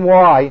reason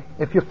why,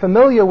 if you're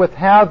familiar with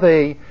how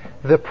the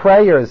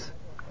prayers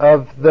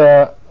of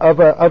an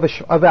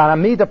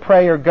Amidah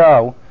prayer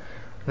go,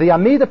 the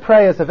Amidah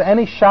prayers of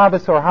any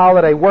Shabbos or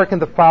holiday work in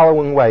the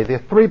following way. There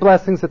are 3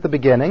 blessings at the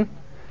beginning,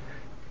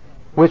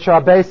 which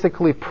are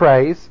basically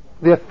praise.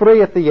 There are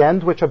 3 at the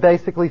end, which are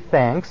basically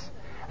thanks.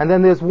 And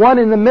then there's 1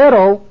 in the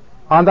middle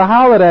on the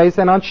holidays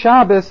and on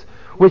Shabbos,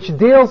 which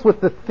deals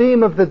with the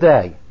theme of the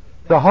day,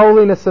 the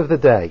holiness of the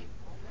day.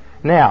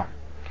 Now,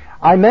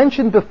 I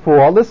mentioned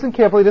before, listen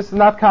carefully, this is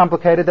not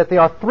complicated, that there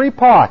are 3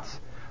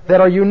 parts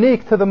that are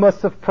unique to the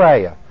Musaf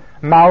prayer.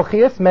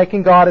 Malchias,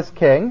 making God as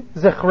king.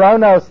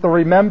 Zichronos, the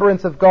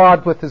remembrance of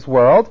God with His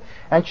world.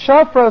 And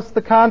Shofros,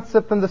 the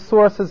concept and the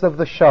sources of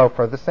the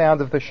shofar, the sound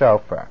of the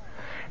shofar.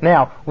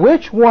 Now,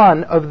 which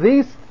one of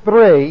these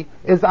 3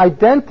 is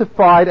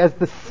identified as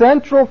the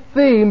central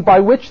theme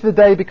by which the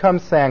day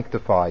becomes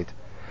sanctified?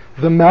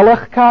 The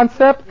Melech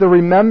concept, the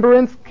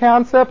remembrance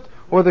concept,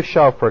 or the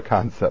shofar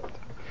concept?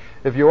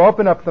 If you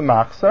open up the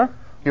Machzor,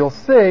 you'll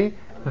see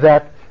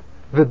that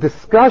the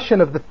discussion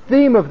of the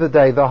theme of the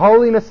day, the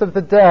holiness of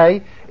the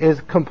day,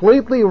 is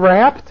completely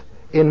wrapped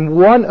in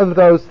one of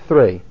those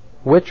 3.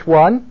 Which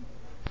one?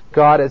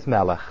 God as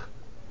Melech.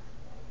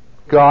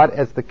 God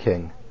as the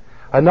king.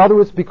 In other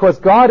words, because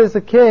God is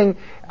a king,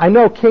 I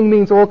know king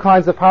means all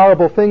kinds of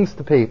horrible things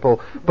to people,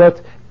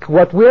 but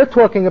what we're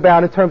talking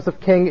about in terms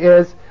of king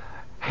is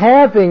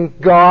having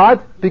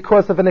God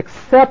because of an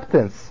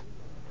acceptance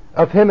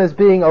of Him as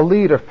being a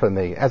leader for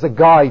me, as a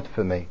guide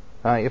for me.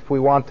 If we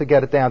want to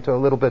get it down to a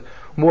little bit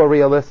more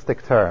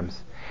realistic terms.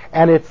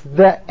 And it's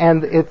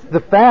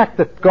the fact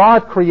that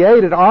God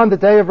created on the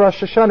day of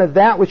Rosh Hashanah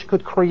that which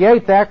could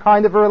create that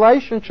kind of a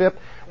relationship,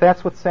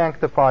 that's what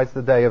sanctifies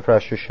the day of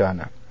Rosh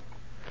Hashanah.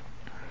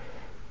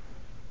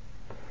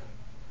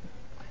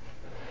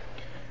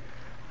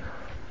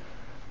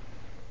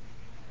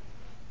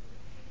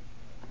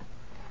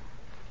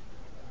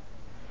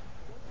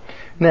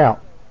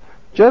 Now,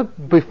 just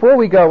before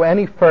we go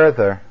any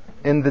further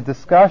in the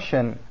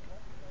discussion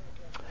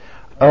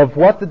of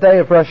what the day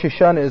of Rosh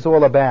Hashanah is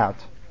all about,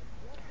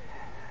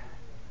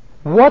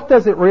 what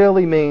does it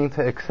really mean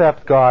to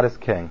accept God as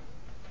king?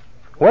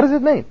 What does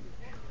it mean?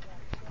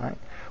 Right?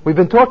 We've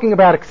been talking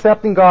about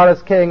accepting God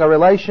as king, a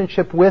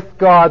relationship with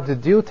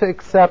God, due to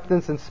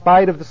acceptance in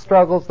spite of the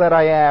struggles that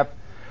I have.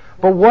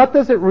 But what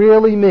does it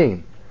really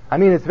mean? I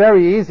mean, it's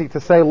very easy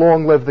to say,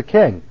 long live the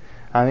king.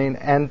 I mean,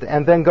 and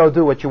then go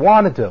do what you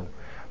want to do.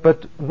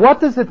 But what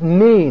does it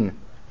mean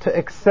to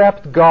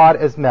accept God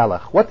as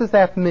Melech? What does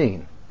that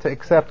mean, to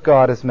accept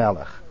God as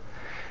Melech?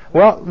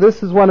 Well,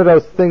 this is one of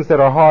those things that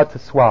are hard to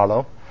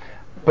swallow.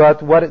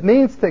 But what it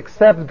means to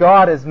accept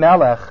God as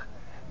Melech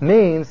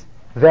means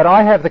that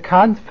I have the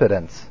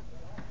confidence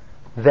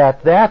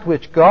that that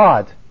which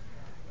God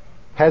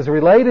has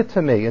related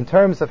to me in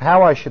terms of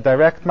how I should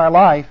direct my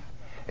life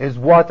is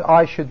what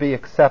I should be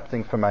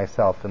accepting for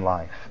myself in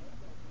life.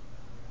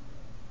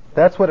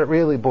 That's what it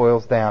really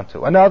boils down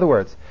to. In other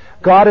words,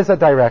 God is a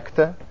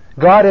director.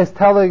 God is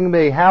telling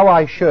me how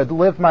I should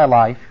live my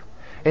life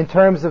in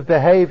terms of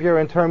behavior,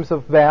 in terms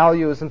of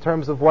values, in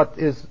terms of what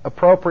is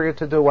appropriate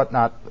to do,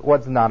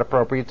 what's not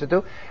appropriate to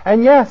do.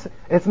 And yes,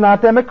 it's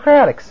not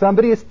democratic.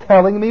 Somebody is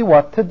telling me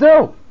what to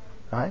do.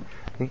 Right?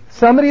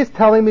 Somebody is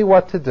telling me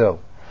what to do.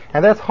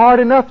 And that's hard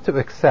enough to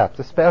accept,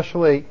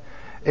 especially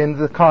in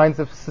the kinds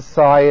of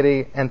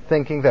society and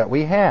thinking that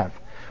we have.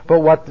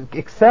 But what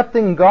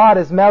accepting God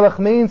as Melech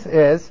means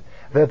is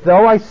that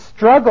though I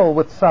struggle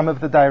with some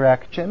of the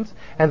directions,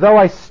 and though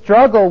I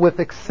struggle with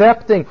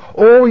accepting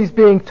always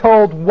being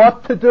told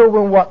what to do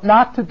and what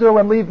not to do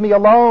and leave me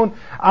alone,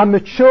 I'm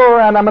mature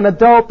and I'm an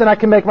adult and I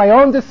can make my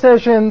own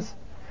decisions,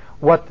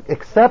 what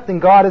accepting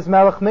God as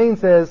Melech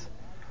means is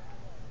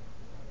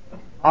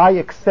I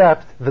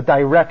accept the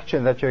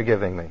direction that you're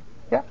giving me.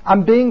 Yeah,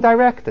 I'm being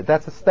directed.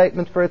 That's a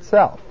statement for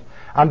itself.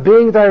 I'm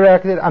being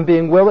directed. I'm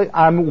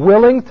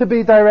willing to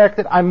be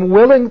directed. I'm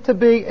willing to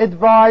be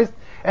advised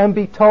and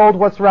be told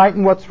what's right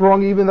and what's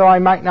wrong, even though I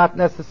might not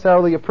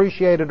necessarily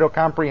appreciate it or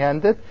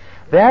comprehend it.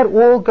 That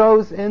all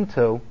goes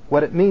into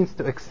what it means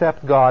to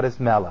accept God as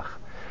Melech.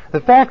 The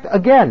fact,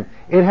 again,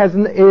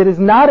 it is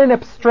not an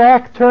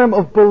abstract term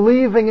of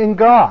believing in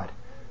God.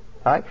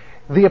 Right?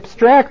 The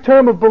abstract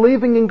term of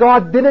believing in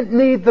God didn't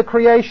need the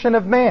creation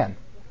of man.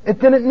 It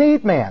didn't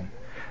need man.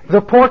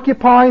 The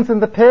porcupines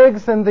and the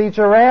pigs and the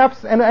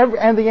giraffes and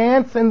the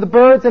ants and the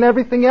birds and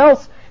everything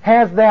else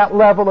has that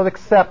level of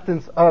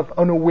acceptance of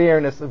an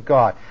awareness of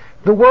God.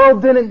 The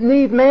world didn't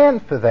need man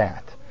for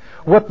that.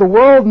 What the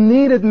world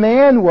needed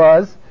man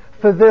was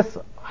for this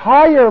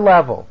higher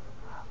level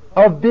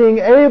of being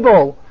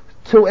able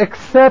to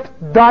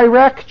accept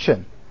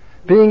direction,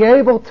 being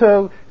able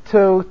to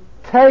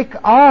take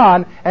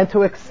on and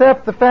to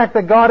accept the fact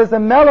that God is a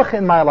melech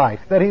in my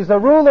life, that He's a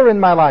ruler in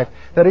my life,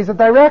 that He's a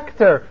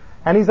director,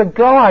 and He's a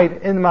guide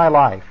in my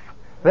life.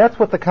 That's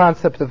what the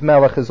concept of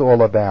melech is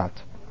all about.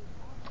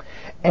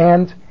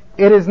 And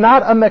it is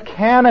not a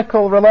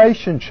mechanical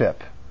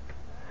relationship,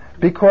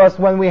 because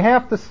when we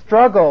have to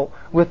struggle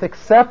with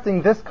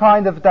accepting this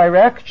kind of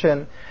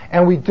direction,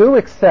 and we do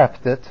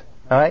accept it,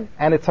 right?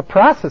 And it's a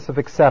process of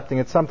accepting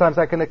it. Sometimes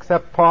I can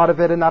accept part of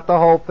it and not the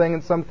whole thing,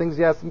 and some things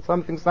yes and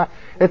some things not.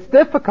 It's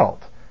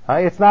difficult.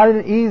 Right? It's not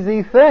an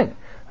easy thing.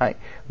 Right?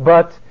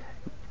 But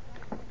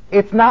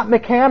it's not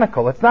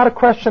mechanical. It's not a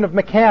question of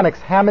mechanics.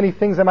 How many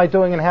things am I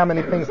doing and how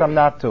many things I'm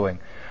not doing?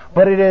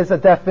 But it is a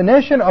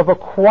definition of a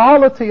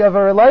quality of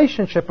a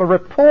relationship, a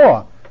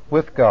rapport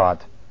with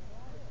God.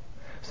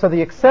 So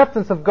the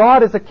acceptance of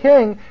God as a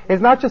king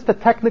is not just a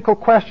technical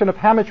question of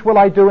how much will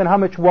I do and how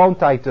much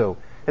won't I do.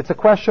 It's a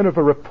question of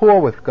a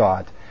rapport with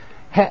God.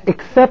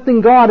 Accepting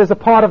God as a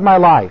part of my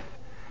life.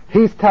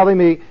 He's telling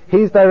me,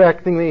 He's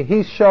directing me,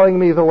 He's showing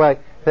me the way.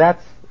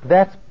 That's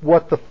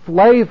what the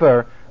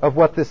flavor of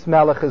what this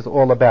melech is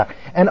all about.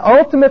 And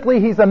ultimately,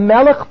 He's a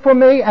melech for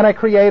me, and I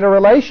create a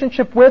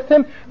relationship with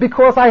Him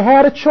because I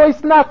had a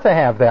choice not to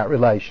have that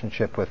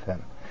relationship with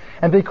Him.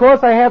 And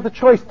because I have the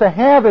choice to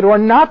have it or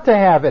not to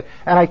have it,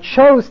 and I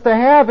chose to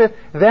have it,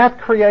 that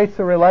creates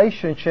a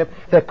relationship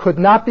that could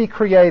not be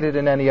created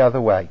in any other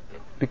way.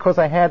 Because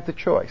I had the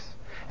choice.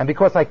 And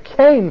because I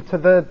came to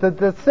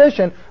the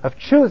decision of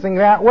choosing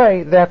that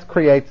way, that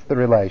creates the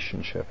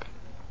relationship.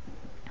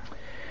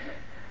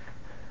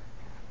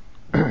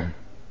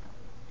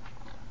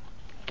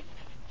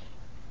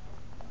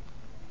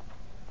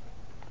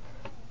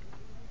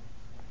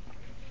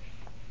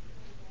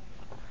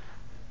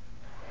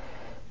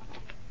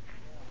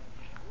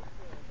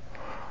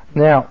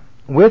 Now,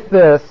 with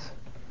this,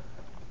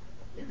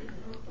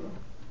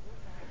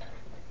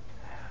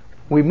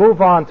 we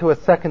move on to a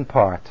second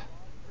part.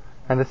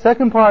 And the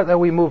second part that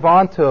we move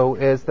on to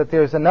is that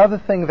there's another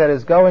thing that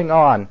is going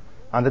on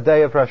the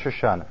day of Rosh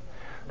Hashanah.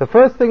 The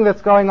first thing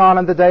that's going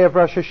on the day of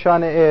Rosh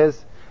Hashanah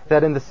is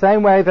that in the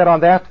same way that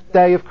on that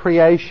day of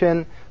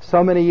creation,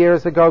 so many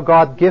years ago,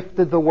 God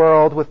gifted the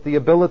world with the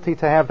ability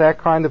to have that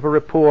kind of a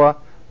rapport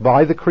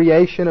by the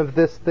creation of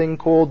this thing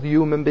called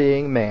human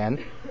being,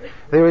 man,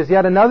 there is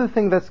yet another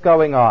thing that's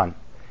going on.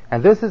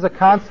 And this is a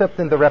concept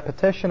in the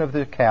repetition of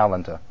the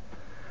calendar.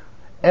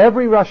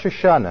 Every Rosh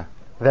Hashanah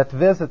that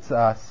visits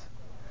us,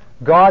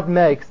 God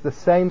makes the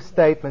same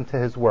statement to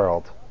His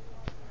world.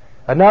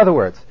 In other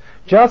words,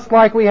 just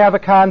like we have a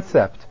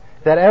concept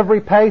that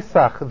every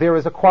Pesach there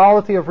is a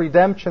quality of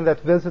redemption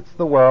that visits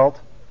the world,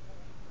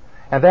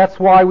 and that's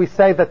why we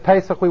say that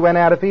Pesach we went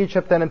out of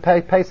Egypt, and in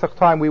Pesach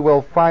time we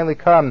will finally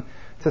come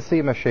to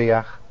see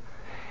Mashiach.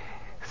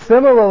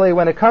 Similarly,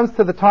 when it comes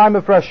to the time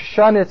of Rosh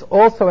Hashanah, it's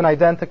also an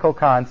identical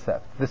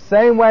concept. The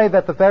same way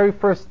that the very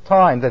first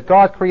time that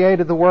God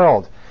created the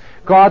world,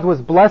 God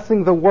was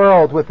blessing the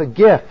world with a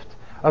gift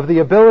of the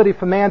ability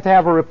for man to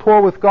have a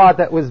rapport with God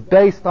that was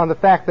based on the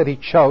fact that he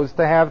chose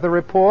to have the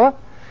rapport.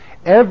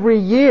 Every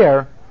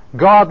year,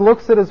 God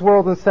looks at His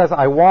world and says,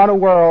 I want a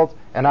world,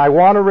 and I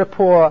want a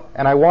rapport,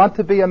 and I want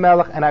to be a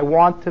melech, and I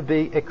want to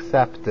be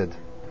accepted.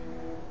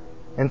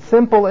 In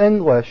simple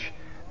English,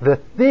 the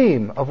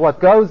theme of what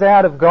goes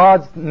out of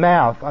God's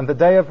mouth on the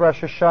day of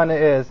Rosh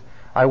Hashanah is,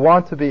 I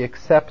want to be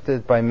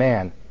accepted by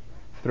man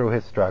through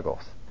his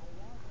struggles.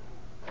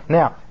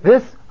 Now,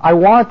 this I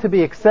want to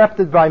be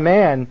accepted by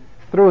man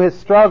through his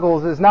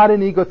struggles is not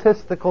an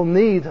egotistical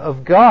need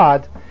of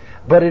God,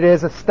 but it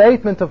is a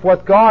statement of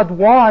what God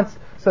wants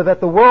so that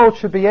the world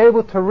should be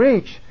able to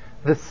reach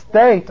the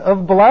state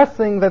of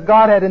blessing that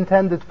God had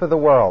intended for the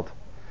world.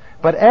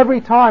 But every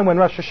time when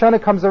Rosh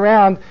Hashanah comes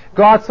around,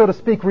 God, so to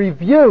speak,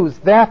 reviews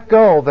that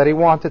goal that He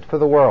wanted for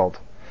the world.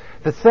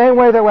 The same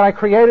way that when I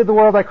created the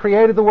world,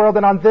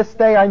 and on this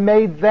day I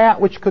made that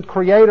which could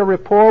create a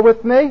rapport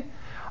with me.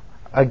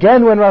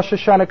 Again, when Rosh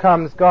Hashanah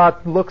comes,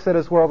 God looks at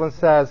His world and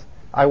says,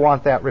 I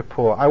want that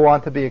rapport. I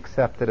want to be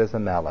accepted as a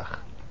melech.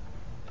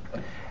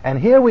 And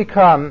here we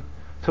come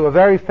to a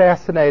very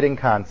fascinating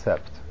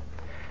concept.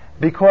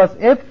 Because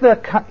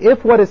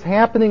if what is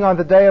happening on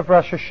the day of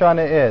Rosh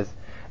Hashanah is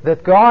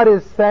that God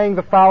is saying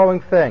the following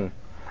thing,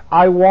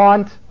 I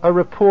want a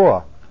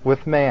rapport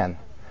with man.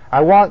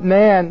 I want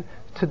man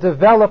to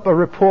develop a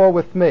rapport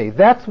with me.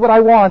 That's what I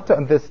want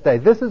on this day.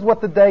 This is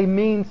what the day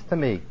means to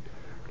me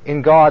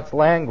in God's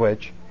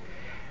language.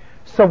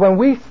 So when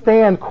we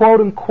stand, quote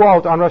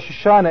unquote, on Rosh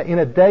Hashanah in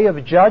a day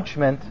of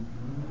judgment,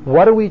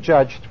 what are we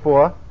judged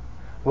for?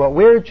 What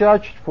we're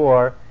judged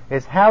for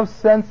is how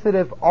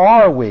sensitive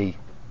are we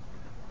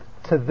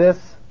to this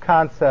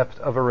concept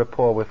of a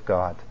rapport with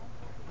God.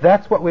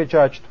 That's what we're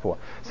judged for.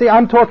 See,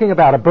 I'm talking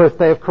about a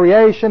birthday of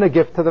creation, a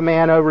gift to the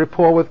man, a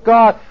rapport with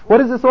God. What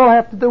does this all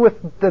have to do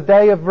with the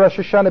day of Rosh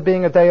Hashanah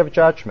being a day of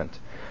judgment?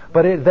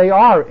 But they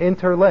are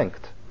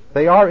interlinked.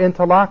 They are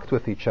interlocked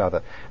with each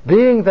other.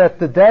 Being that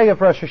the day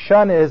of Rosh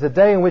Hashanah is a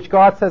day in which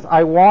God says,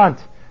 I want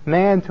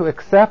man to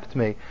accept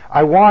me.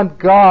 I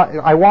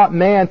want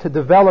man to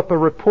develop a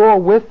rapport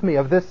with me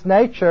of this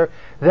nature.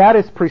 That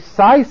is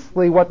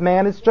precisely what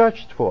man is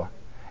judged for.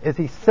 Is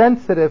he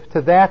sensitive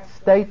to that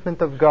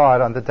statement of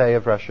God on the day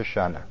of Rosh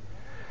Hashanah?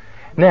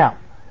 Now,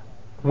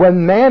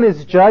 when man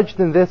is judged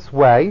in this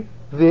way,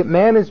 the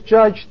man is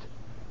judged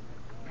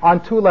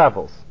on two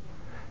levels.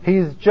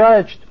 He's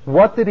judged,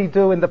 what did he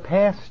do in the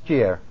past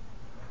year,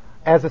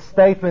 as a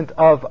statement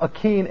of a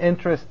keen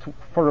interest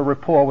for a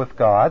rapport with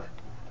God.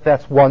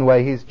 That's one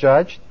way he's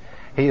judged.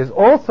 He is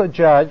also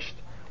judged,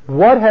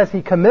 what has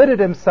he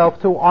committed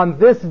himself to on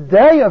this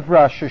day of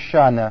Rosh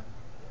Hashanah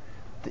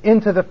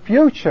into the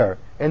future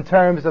in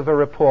terms of a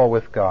rapport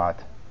with God.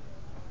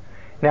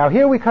 Now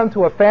here we come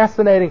to a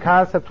fascinating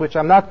concept which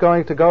I'm not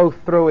going to go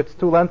through. It's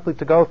too lengthy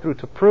to go through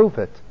to prove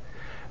it.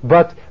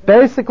 But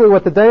basically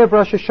what the day of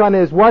Rosh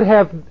Hashanah is, what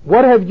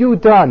have you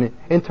done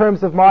in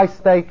terms of my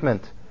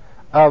statement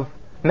of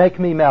make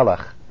me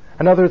melech?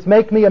 In other words,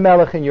 make me a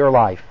melech in your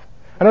life.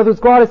 In other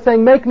words, God is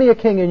saying, make me a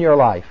king in your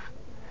life.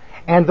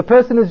 And the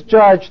person is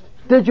judged,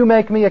 did you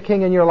make me a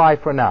king in your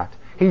life or not?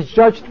 He's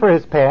judged for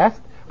his past,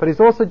 but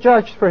he's also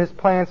judged for his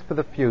plans for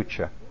the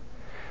future.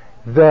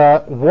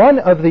 One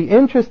of the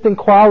interesting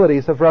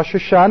qualities of Rosh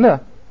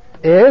Hashanah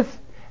is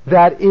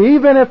that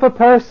even if a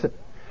person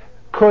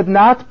could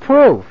not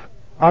prove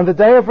on the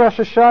day of Rosh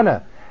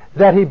Hashanah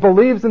that he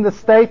believes in the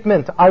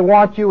statement, I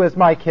want you as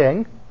my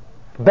king,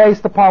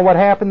 based upon what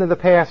happened in the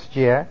past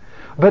year,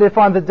 but if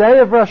on the day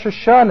of Rosh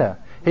Hashanah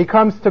he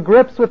comes to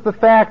grips with the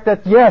fact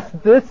that, yes,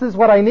 this is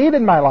what I need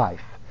in my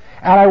life,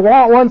 and I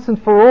want once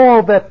and for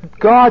all that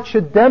God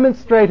should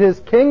demonstrate His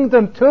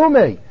kingdom to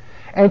me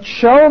and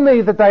show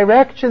me the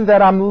direction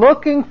that I'm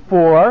looking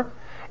for,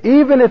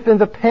 even if in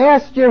the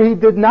past year He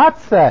did not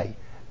say,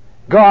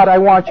 God, I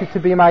want you to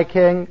be my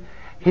king,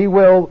 he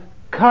will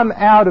come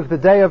out of the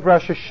day of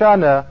Rosh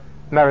Hashanah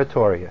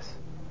meritorious.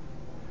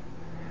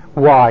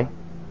 Why?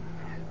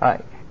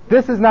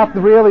 This is not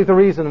really the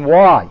reason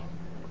why,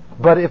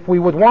 but if we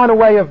would want a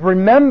way of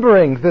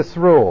remembering this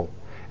rule,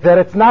 that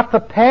it's not the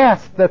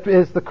past that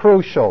is the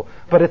crucial,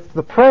 but it's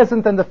the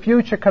present and the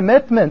future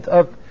commitment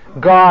of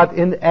God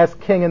as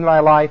king in my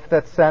life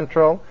that's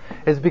central,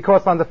 is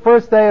because on the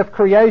first day of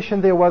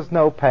creation there was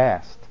no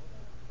past.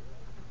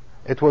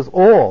 It was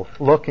all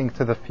looking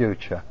to the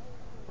future.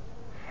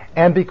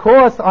 And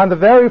because on the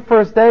very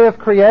first day of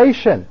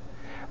creation,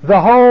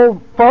 the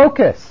whole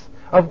focus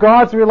of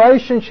God's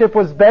relationship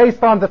was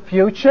based on the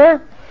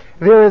future,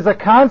 there is a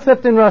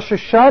concept in Rosh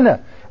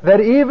Hashanah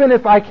that even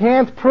if I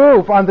can't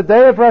prove on the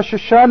day of Rosh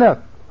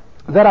Hashanah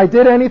that I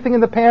did anything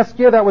in the past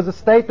year that was a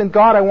statement,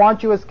 God, I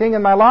want you as king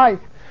in my life,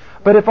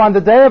 but if on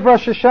the day of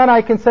Rosh Hashanah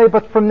I can say,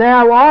 but from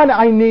now on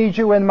I need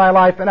you in my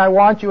life and I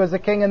want you as a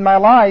king in my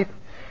life,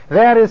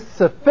 that is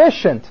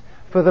sufficient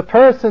for the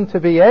person to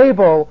be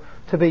able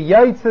to be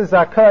Yaitze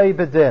Zakai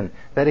B'din,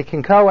 that he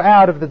can go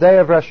out of the day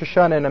of Rosh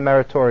Hashanah in a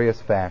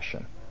meritorious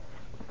fashion.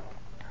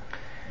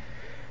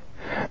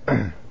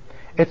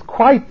 It's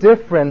quite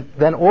different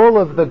than all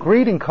of the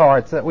greeting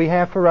cards that we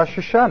have for Rosh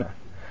Hashanah.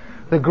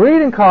 The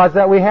greeting cards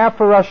that we have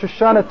for Rosh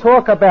Hashanah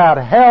talk about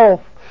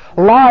health,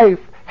 life,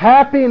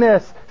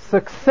 happiness,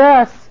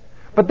 success,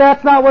 but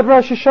that's not what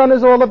Rosh Hashanah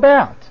is all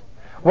about.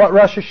 What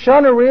Rosh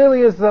Hashanah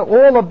really is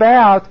all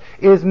about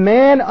is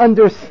man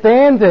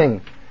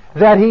understanding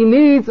that he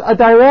needs a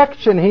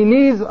direction, he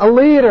needs a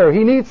leader,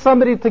 he needs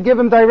somebody to give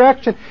him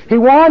direction. He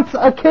wants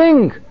a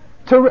king.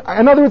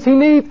 In other words, he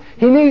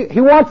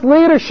wants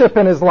leadership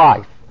in his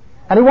life.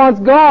 And he wants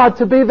God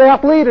to be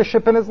that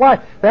leadership in his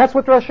life. That's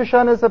what Rosh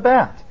Hashanah is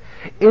about.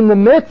 In the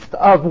midst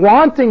of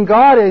wanting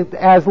God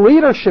as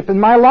leadership in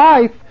my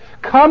life,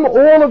 come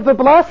all of the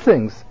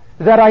blessings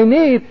that I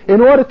need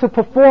in order to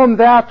perform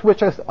that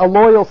which a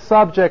loyal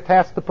subject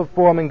has to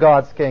perform in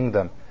God's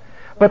kingdom.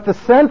 But the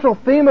central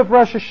theme of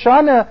Rosh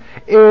Hashanah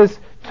is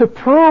to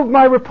prove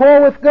my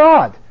rapport with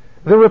God.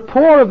 The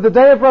rapport of the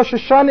day of Rosh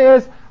Hashanah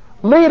is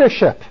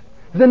leadership.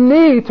 The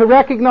need to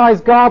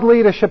recognize God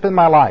leadership in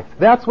my life.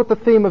 That's what the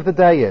theme of the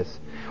day is.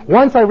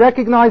 Once I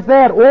recognize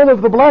that, all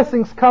of the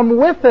blessings come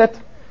with it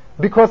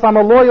because I'm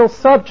a loyal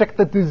subject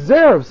that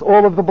deserves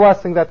all of the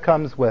blessing that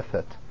comes with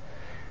it.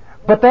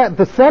 But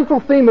the central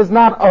theme is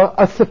not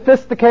a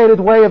sophisticated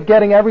way of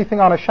getting everything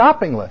on a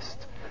shopping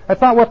list. That's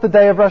not what the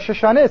day of Rosh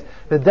Hashanah is.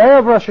 The day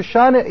of Rosh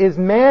Hashanah is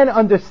man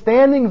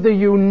understanding the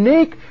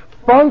unique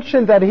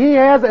function that he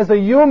has as a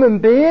human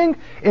being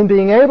in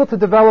being able to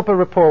develop a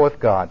rapport with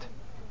God.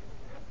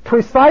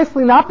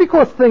 Precisely not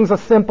because things are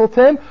simple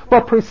to him,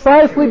 but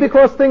precisely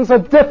because things are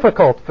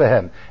difficult for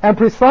him. And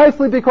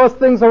precisely because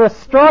things are a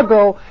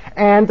struggle,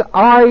 and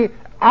I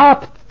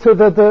opt to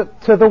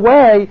the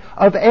way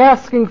of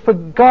asking for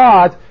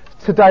God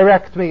to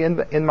direct me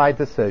in my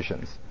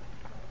decisions.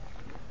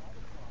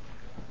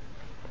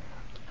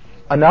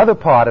 Another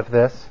part of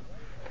this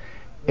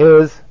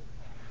is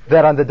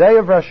that on the day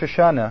of Rosh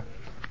Hashanah,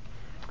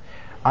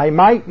 I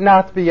might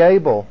not be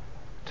able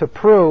to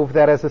prove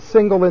that as a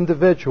single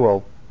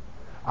individual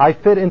I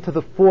fit into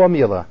the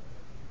formula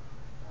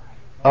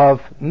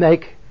of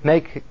make,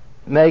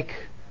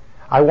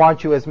 I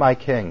want you as my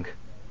king.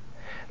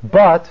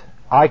 But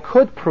I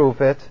could prove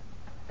it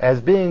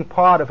as being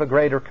part of a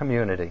greater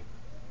community.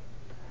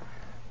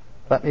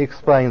 Let me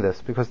explain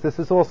this, because this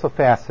is also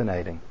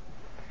fascinating.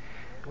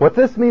 What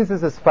this means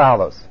is as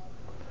follows.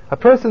 A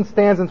person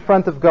stands in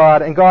front of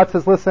God, and God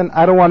says, listen,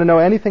 I don't want to know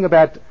anything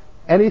about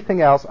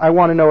anything else. I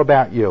want to know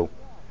about you.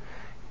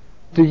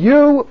 Do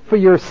you, for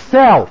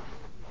yourself,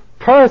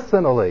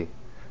 personally,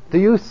 do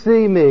you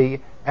see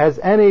me as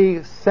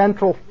any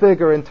central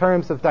figure in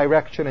terms of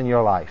direction in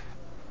your life?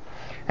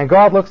 And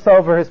God looks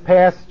over his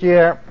past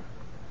year,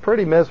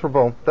 pretty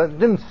miserable.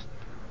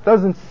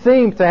 Doesn't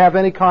seem to have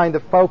any kind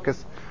of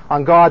focus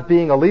on God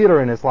being a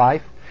leader in his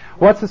life.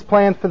 What's his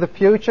plan for the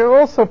future?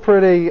 Also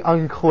pretty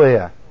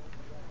unclear.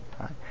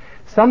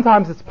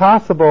 Sometimes it's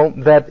possible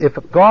that if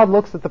God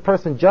looks at the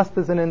person just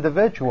as an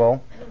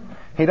individual,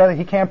 he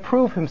can't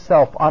prove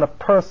himself on a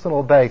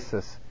personal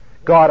basis.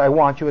 God, I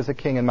want you as a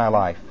king in my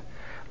life.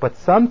 But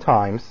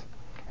sometimes,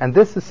 and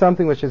this is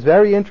something which is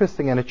very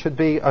interesting, and it should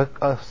be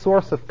a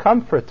source of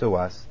comfort to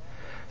us,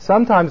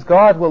 sometimes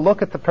God will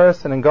look at the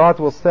person and God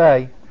will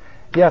say,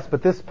 yes,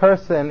 but this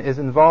person is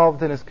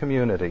involved in his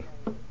community.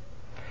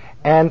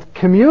 And in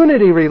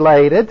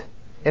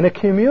a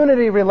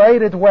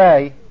community-related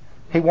way,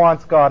 he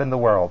wants God in the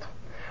world.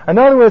 In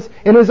other words,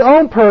 in his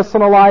own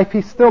personal life,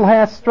 he still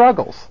has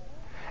struggles.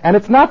 And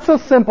it's not so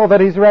simple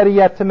that he's ready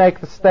yet to make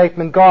the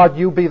statement, God,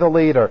 you be the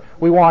leader.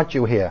 We want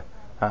you here.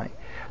 Right?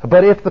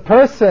 But if the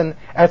person,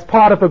 as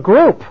part of a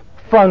group,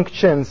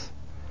 functions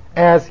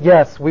as,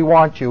 yes, we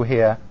want you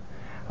here,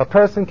 a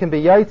person can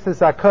be Yaitze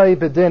Zakai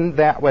Bedin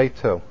that way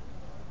too.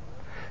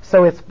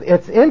 So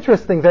it's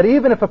interesting that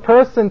even if a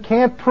person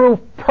can't prove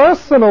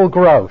personal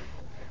growth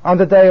on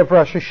the day of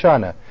Rosh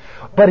Hashanah,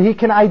 but he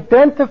can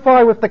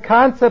identify with the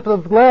concept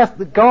of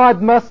that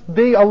God must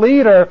be a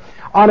leader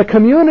on a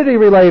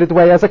community-related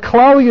way, as a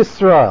Klal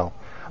Yisrael.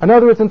 In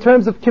other words, in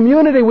terms of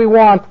community, we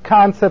want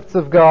concepts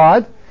of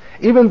God.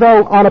 Even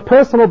though on a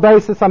personal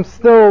basis I'm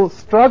still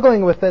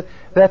struggling with it,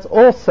 that's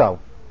also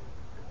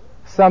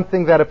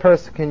something that a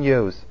person can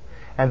use.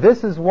 And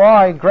this is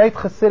why great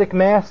Hasidic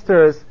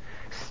masters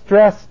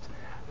stressed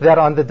that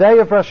on the day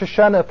of Rosh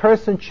Hashanah, a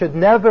person should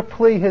never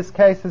plead his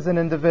case as an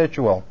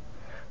individual,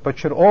 but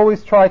should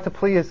always try to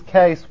plead his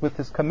case with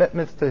his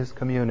commitments to his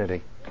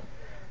community.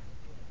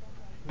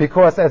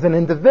 Because as an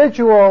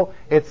individual,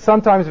 it's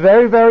sometimes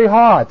very, very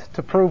hard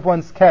to prove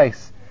one's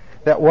case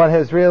that one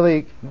has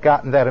really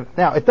gotten that.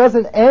 Now, it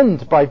doesn't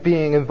end by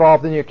being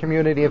involved in your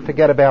community and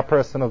forget about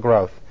personal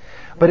growth.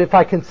 But if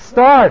I can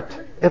start,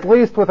 at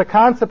least with a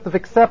concept of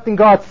accepting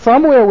God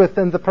somewhere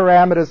within the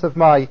parameters of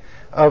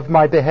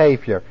my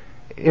behavior,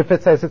 if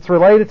it says it's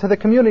related to the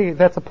community,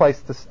 that's a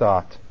place to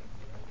start.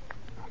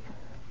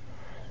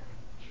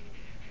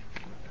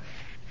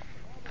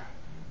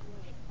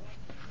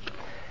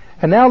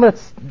 And now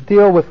let's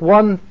deal with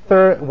one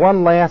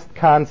last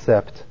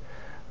concept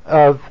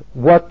of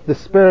what the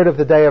spirit of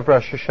the day of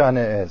Rosh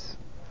Hashanah is.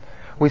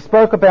 We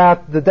spoke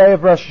about the day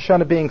of Rosh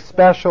Hashanah being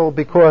special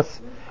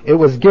because it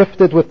was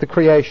gifted with the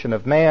creation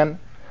of man,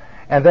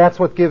 and that's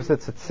what gives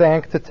it its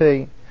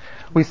sanctity.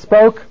 We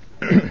spoke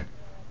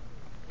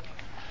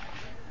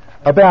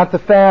about the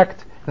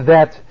fact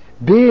that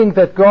being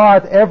that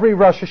God every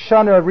Rosh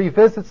Hashanah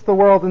revisits the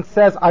world and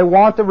says, I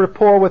want a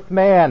rapport with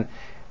man,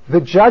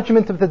 the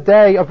judgment of the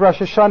day of Rosh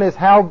Hashanah is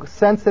how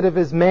sensitive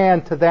is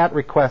man to that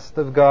request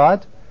of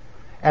God.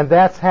 And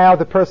that's how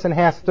the person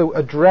has to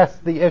address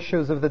the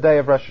issues of the day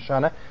of Rosh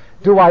Hashanah.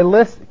 Do I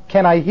listen?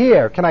 Can I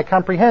hear? Can I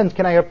comprehend?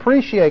 Can I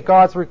appreciate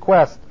God's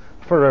request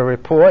for a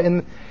rapport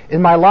in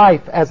my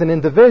life as an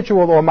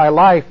individual or my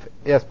life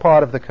as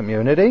part of the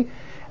community?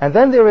 And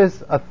then there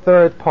is a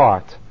third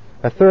part,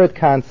 a third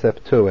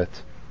concept to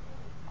it.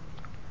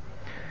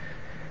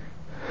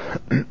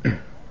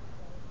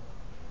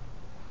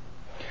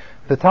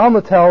 The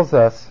Talmud tells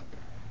us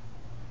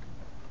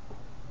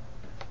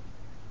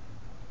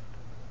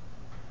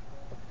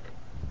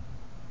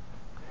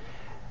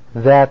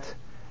that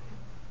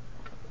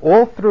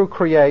all through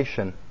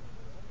creation,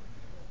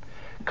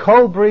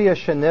 Kol Bria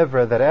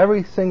Shenivra, that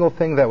every single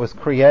thing that was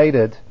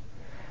created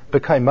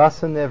became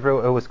Masa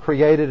Nivra, it was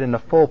created in a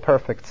full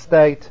perfect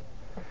state.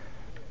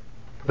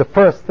 The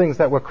first things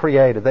that were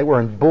created, they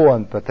weren't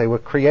born, but they were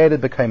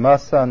created, became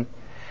Masan.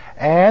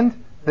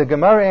 And the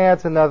Gemara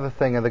adds another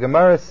thing, and the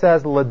Gemara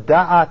says,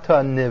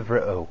 L'da'ata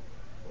nivre'u.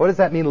 What does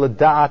that mean,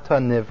 L'da'ata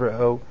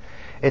nivre'u?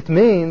 It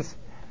means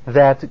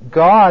that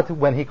God,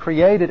 when He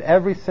created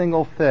every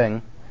single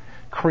thing,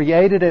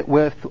 created it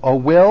with a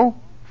will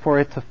for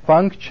it to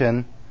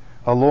function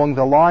along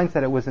the lines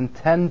that it was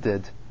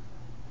intended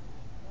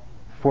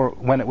for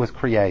when it was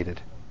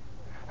created.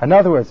 In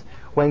other words,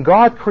 when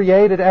God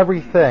created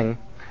everything,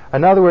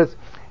 in other words,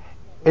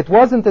 it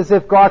wasn't as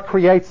if God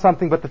creates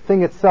something but the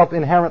thing itself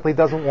inherently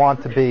doesn't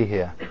want to be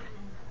here.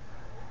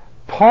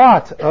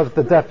 Part of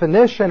the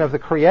definition of the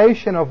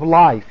creation of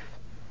life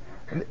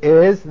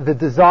is the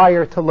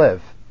desire to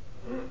live,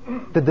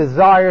 the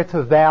desire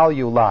to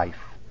value life.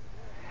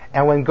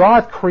 And when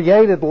God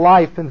created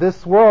life in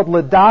this world,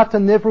 L'da'ata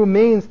nivru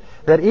means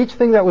that each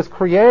thing that was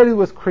created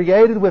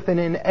with an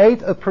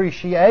innate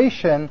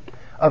appreciation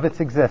of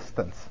its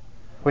existence,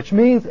 which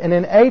means an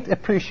innate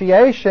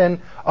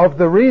appreciation of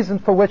the reason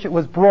for which it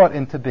was brought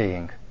into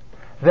being.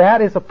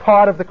 That is a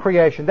part of the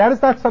creation. That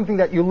is not something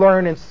that you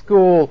learn in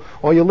school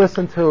or you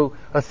listen to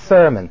a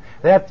sermon.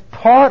 That's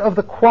part of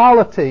the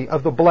quality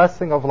of the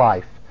blessing of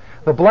life.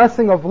 The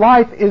blessing of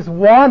life is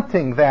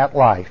wanting that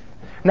life,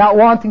 not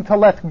wanting to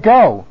let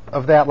go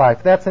of that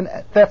life.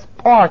 That's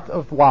part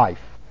of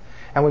life.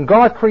 And when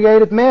God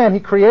created man, He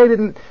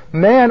created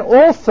man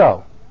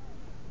also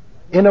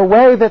in a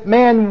way that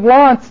man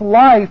wants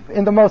life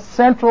in the most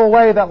central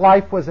way that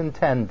life was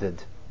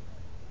intended.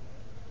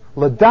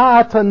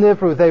 L'da'ata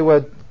nivru, they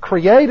were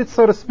created,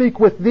 so to speak,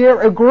 with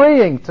their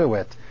agreeing to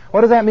it.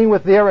 What does that mean,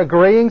 with their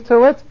agreeing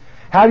to it?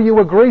 How do you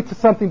agree to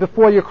something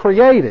before you're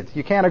created?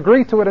 You can't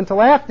agree to it until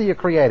after you're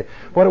created.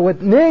 What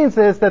it means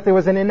is that there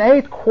was an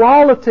innate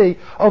quality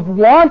of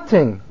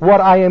wanting what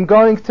I am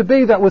going to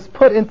be that was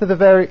put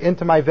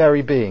into my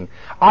very being.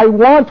 I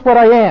want what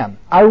I am.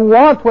 I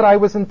want what I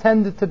was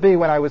intended to be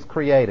when I was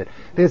created.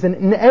 There's an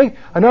innate,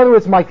 in other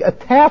words, my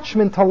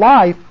attachment to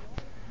life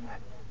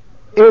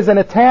is an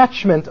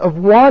attachment of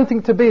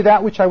wanting to be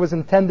that which I was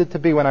intended to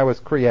be when I was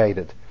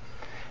created.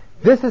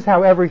 This is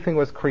how everything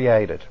was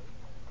created.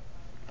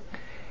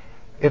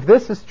 If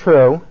this is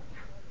true,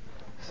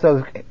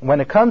 so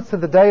when it comes to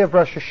the day of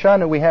Rosh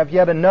Hashanah, we have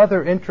yet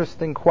another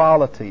interesting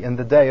quality in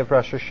the day of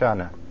Rosh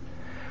Hashanah.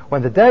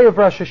 When the day of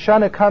Rosh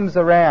Hashanah comes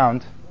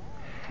around,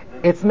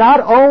 it's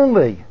not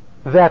only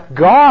that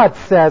God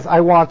says,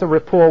 I want a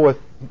rapport with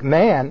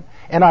man,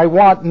 and I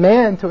want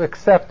man to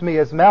accept me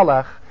as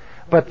Melech,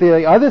 but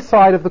the other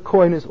side of the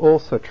coin is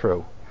also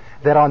true.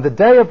 That on the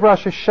day of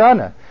Rosh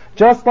Hashanah,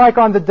 just like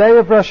on the day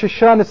of Rosh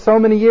Hashanah so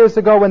many years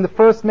ago when the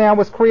first man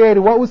was created,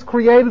 what was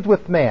created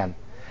with man?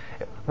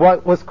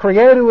 What was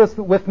created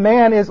with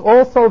man is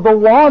also the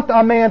want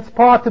on man's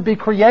part to be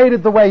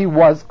created the way he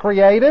was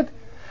created.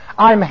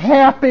 I'm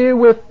happy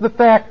with the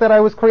fact that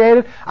I was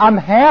created. I'm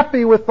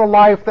happy with the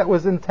life that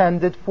was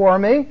intended for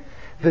me.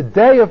 The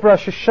day of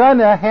Rosh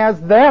Hashanah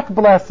has that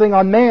blessing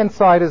on man's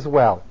side as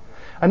well.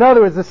 In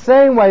other words, the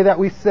same way that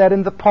we said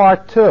in the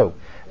part 2,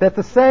 that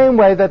the same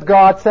way that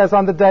God says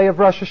on the day of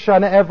Rosh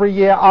Hashanah every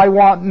year, I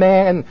want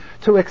man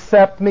to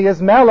accept me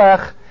as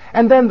Melech,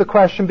 and then the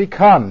question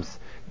becomes,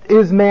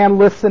 is man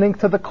listening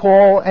to the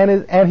call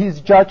and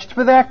he's judged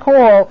for that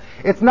call?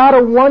 It's not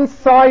a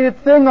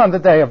one-sided thing on the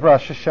day of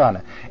Rosh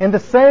Hashanah. In the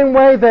same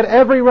way that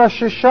every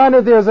Rosh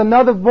Hashanah there's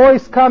another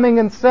voice coming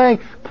and saying,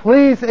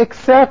 please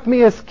accept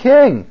me as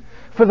king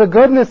for the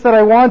goodness that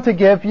I want to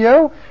give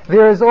you,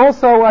 there is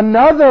also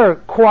another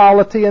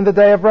quality in the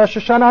day of Rosh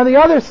Hashanah on the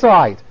other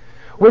side,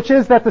 which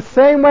is that the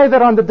same way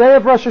that on the day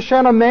of Rosh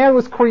Hashanah man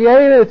was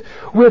created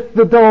with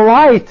the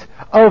delight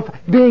of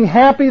being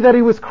happy that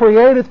he was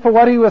created for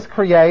what he was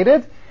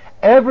created,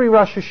 every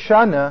Rosh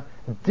Hashanah,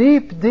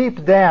 deep,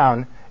 deep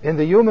down in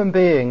the human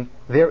being,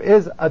 there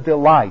is a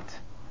delight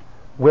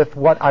with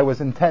what I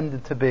was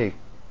intended to be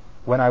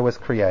when I was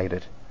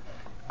created.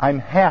 I'm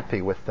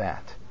happy with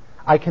that.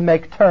 I can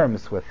make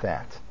terms with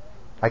that.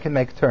 I can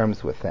make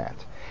terms with that.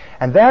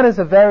 And that is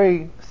a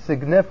very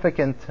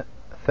significant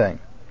thing.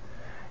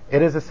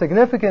 It is a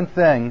significant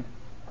thing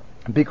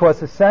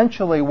because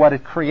essentially what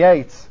it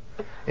creates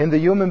in the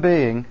human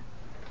being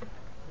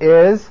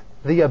is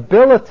the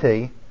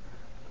ability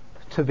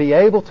to be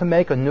able to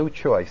make a new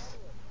choice.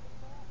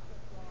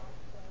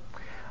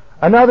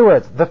 In other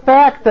words, the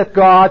fact that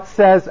God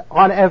says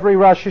on every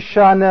Rosh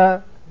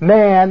Hashanah,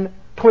 man,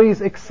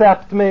 please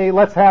accept me,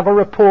 let's have a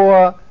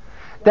rapport,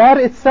 that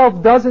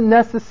itself doesn't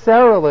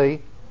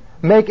necessarily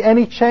make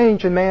any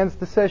change in man's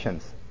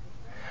decisions.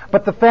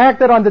 But the fact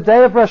that on the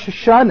day of Rosh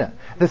Hashanah,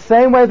 the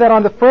same way that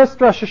on the first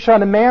Rosh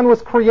Hashanah man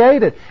was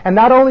created, and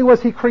not only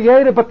was he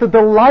created, but the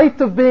delight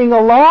of being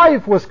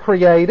alive was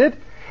created,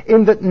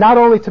 not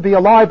only to be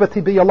alive, but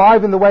to be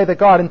alive in the way that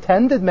God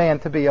intended man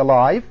to be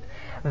alive,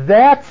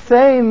 that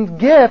same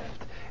gift,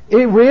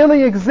 it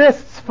really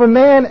exists for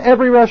man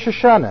every Rosh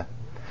Hashanah.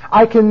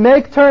 I can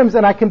make terms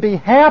and I can be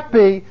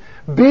happy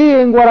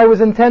being what I was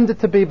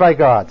intended to be by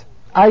God.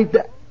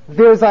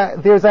 There's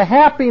a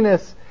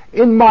happiness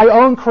in my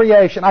own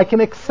creation. I can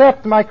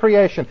accept my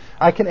creation.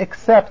 I can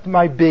accept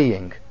my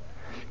being.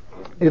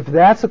 if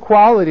that's a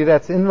quality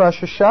that's in Rosh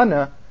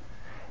Hashanah,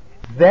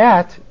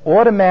 that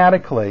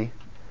automatically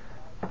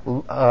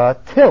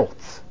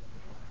tilts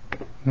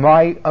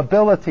my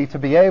ability to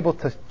be able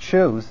to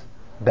choose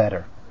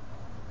better.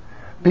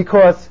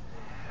 Because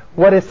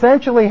what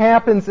essentially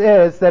happens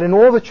is that in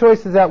all the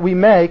choices that we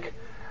make,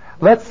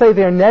 let's say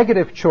they're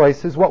negative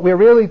choices, what we're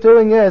really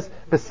doing is,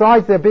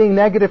 besides there being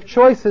negative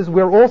choices,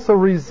 we're also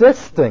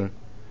resisting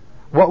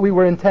what we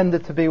were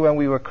intended to be when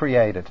we were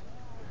created.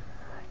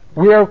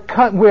 We're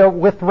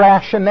with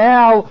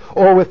rationale,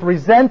 or with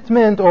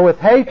resentment, or with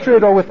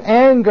hatred, or with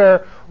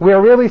anger, we're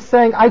really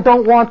saying, I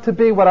don't want to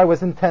be what I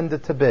was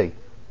intended to be.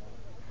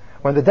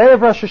 When the day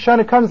of Rosh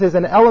Hashanah comes, there's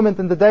an element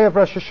in the day of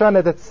Rosh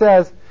Hashanah that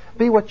says,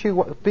 be what you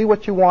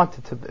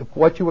wanted to be,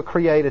 what you were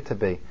created to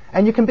be.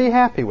 And you can be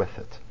happy with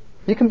it.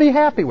 You can be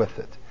happy with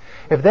it.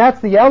 If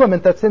that's the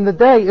element that's in the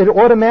day, it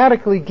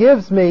automatically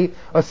gives me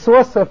a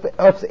source of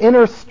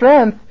inner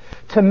strength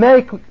to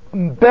make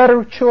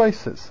better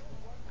choices.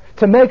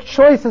 To make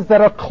choices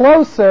that are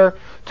closer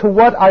to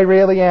what I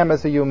really am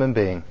as a human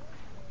being.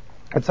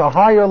 It's a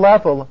higher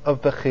level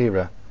of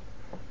Bechira.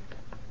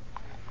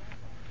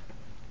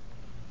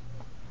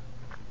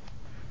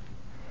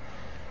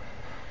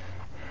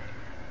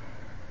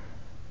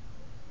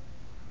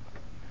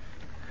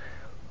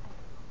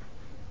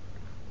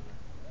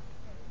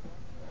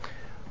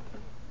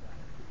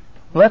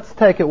 Let's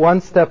take it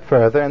one step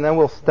further and then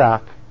we'll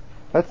stop.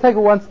 Let's take it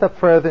one step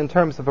further in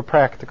terms of a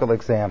practical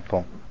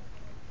example.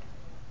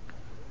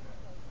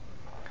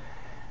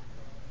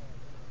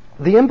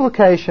 The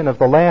implication of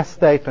the last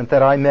statement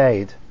that I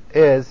made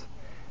is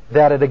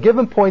that at a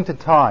given point in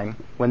time,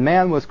 when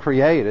man was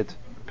created,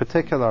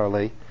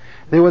 particularly,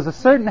 there was a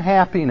certain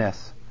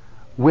happiness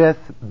with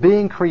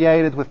being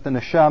created with the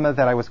neshama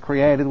that I was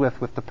created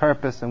with the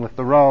purpose and with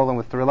the role and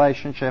with the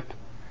relationship.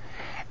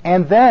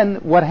 And then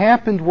what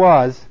happened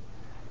was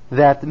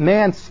that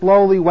man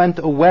slowly went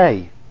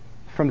away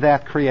from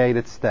that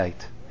created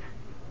state.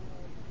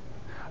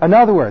 In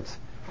other words,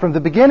 from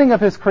the beginning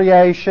of his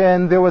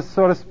creation, there was,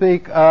 so to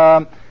speak,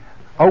 a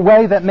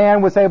way that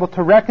man was able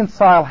to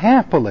reconcile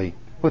happily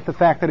with the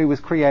fact that he was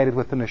created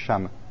with the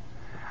neshama.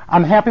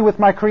 I'm happy with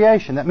my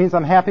creation. That means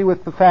I'm happy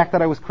with the fact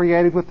that I was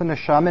created with the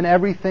neshama and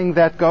everything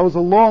that goes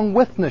along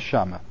with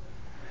neshama.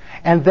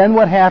 And then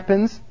what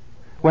happens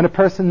when a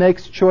person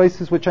makes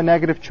choices which are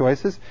negative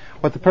choices?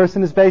 What the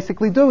person is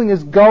basically doing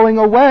is going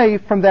away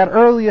from that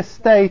earlier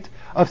state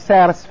of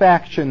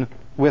satisfaction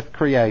with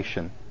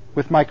creation,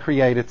 with my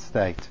created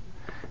state.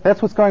 That's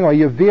what's going on.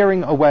 You're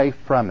veering away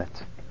from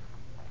it.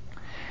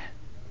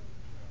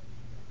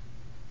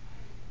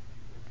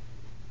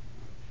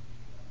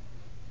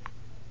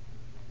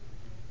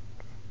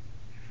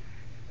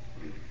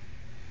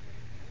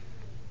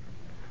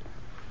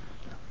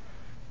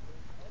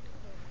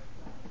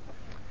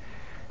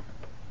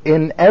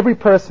 In every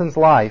person's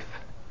life,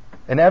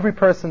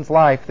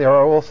 there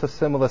are also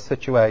similar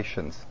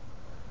situations.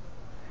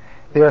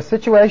 There are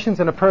situations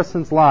in a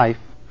person's life,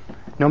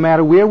 no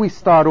matter where we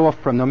start off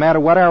from, no matter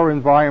what our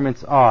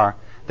environments are,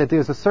 that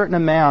there's a certain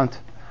amount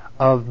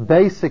of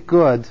basic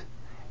goods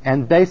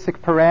and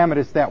basic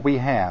parameters that we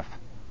have.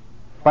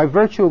 By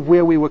virtue of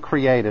where we were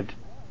created,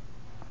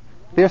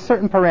 there are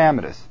certain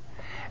parameters.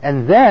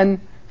 And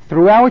then,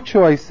 through our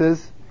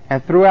choices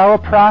and through our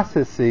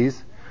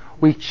processes,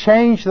 we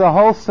change the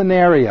whole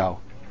scenario.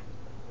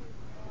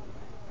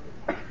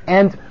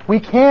 And we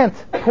can't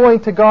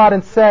point to God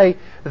and say,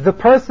 the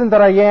person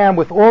that I am,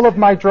 with all of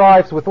my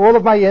drives, with all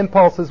of my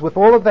impulses, with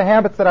all of the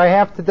habits that I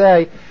have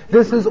today,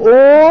 this is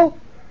all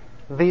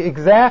the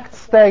exact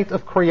state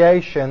of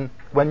creation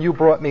when you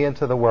brought me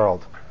into the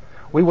world.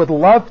 We would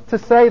love to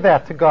say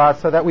that to God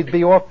so that we'd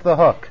be off the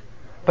hook.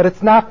 But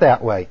it's not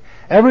that way.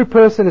 Every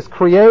person is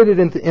created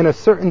in a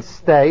certain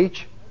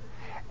stage,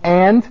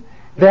 and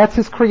that's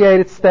his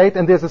created state,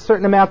 and there's a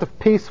certain amount of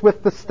peace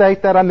with the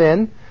state that I'm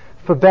in,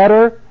 for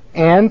better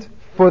and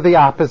for the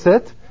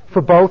opposite,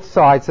 for both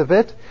sides of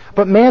it.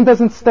 But man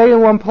doesn't stay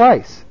in one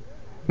place.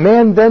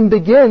 Man then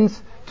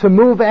begins to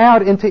move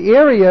out into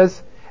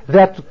areas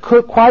that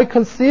could quite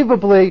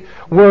conceivably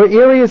were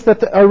areas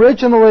that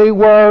originally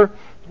were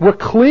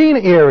clean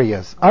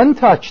areas,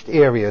 untouched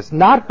areas,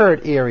 not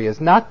hurt areas,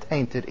 not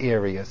tainted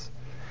areas.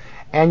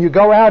 And you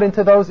go out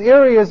into those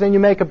areas and you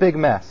make a big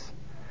mess.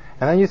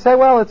 And then you say,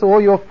 well, it's all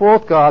your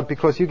fault, God,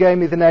 because you gave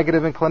me the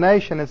negative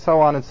inclination, and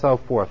so on and so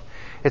forth.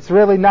 It's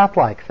really not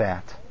like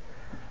that.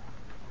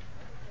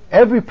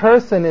 Every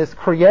person is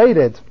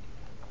created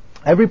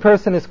with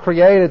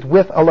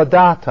a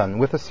ladatan,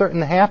 with a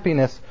certain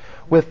happiness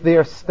with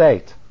their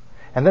state.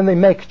 And then they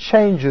make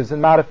changes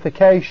and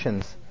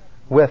modifications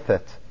with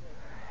it.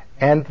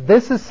 And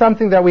this is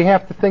something that we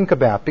have to think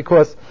about,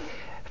 because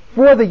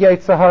for the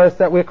Yetzer Haras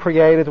that we're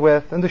created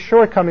with, and the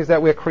shortcomings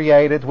that we're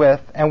created with,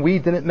 and we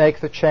didn't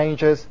make the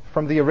changes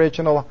from the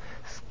original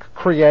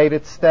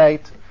created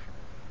state,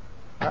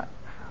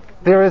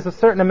 there is a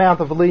certain amount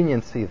of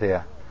leniency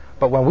there.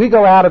 But when we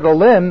go out on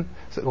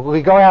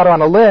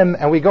a limb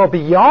and we go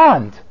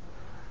beyond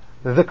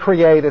the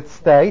created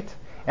state,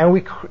 and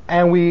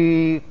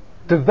we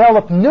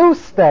develop new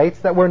states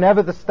that were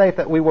never the state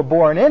that we were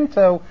born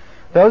into,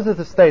 those are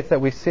the states that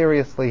we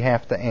seriously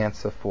have to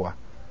answer for.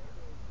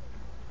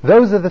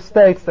 Those are the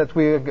states that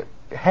we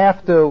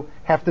have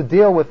to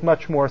deal with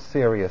much more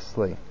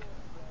seriously.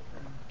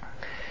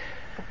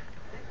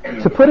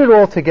 To put it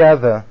all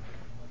together,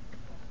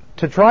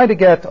 to try to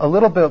get a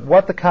little bit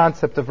what the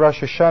concept of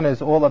Rosh Hashanah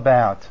is all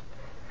about,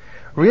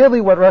 really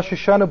what Rosh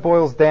Hashanah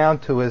boils down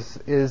to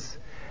is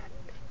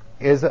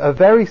a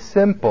very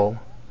simple,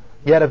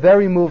 yet a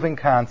very moving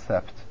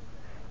concept.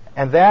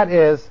 And that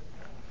is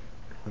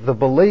the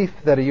belief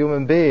that a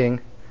human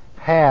being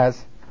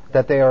has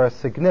that they are a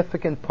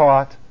significant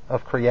part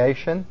of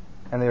creation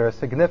and they are a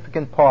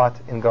significant part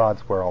in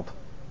God's world.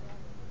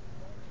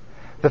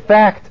 The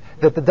fact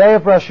that the day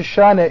of Rosh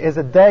Hashanah is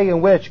a day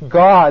in which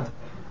God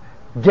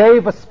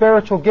gave a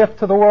spiritual gift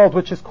to the world,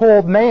 which is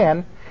called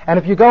man, and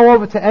if you go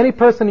over to any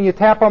person and you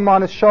tap him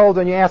on his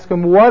shoulder and you ask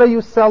him, what are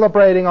you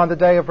celebrating on the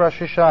day of Rosh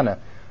Hashanah?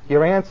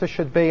 Your answer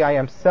should be, I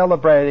am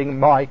celebrating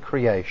my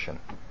creation.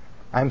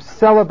 I'm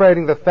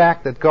celebrating the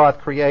fact that God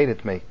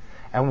created me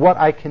and what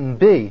I can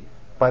be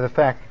by the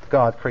fact that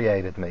God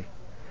created me.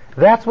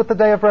 That's what the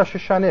day of Rosh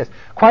Hashanah is.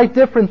 Quite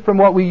different from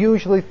what we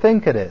usually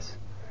think it is.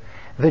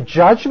 The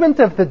judgment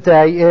of the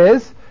day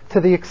is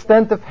to the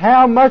extent of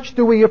how much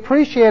do we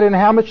appreciate and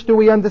how much do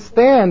we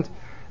understand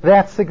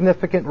that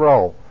significant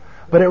role.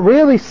 But it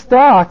really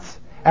starts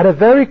at a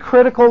very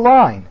critical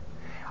line.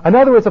 In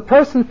other words, a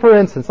person, for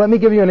instance, let me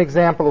give you an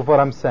example of what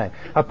I'm saying.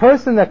 A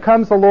person that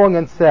comes along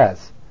and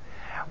says,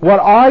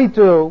 what I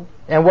do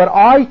and what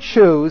I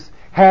choose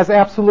has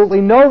absolutely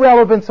no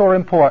relevance or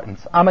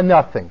importance. I'm a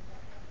nothing.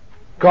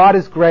 God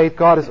is great,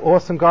 God is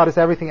awesome, God is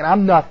everything, and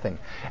I'm nothing.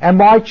 And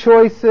my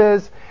choice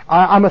is,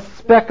 I'm a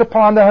speck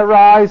upon the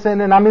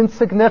horizon, and I'm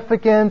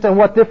insignificant, and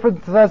what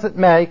difference does it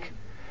make?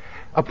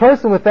 A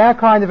person with that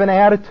kind of an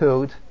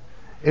attitude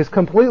is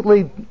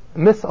completely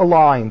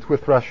misaligned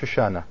with Rosh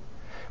Hashanah.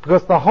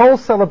 Because the whole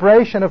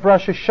celebration of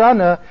Rosh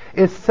Hashanah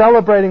is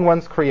celebrating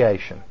one's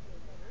creation.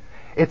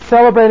 It's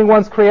celebrating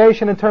one's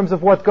creation in terms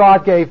of what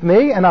God gave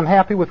me, and I'm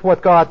happy with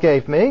what God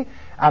gave me.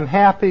 I'm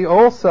happy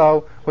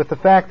also with the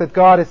fact that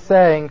God is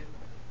saying,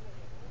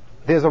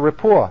 there's a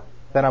rapport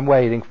that I'm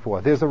waiting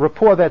for. There's a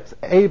rapport that's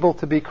able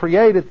to be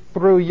created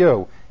through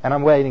you, and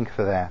I'm waiting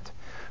for that.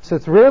 So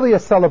it's really a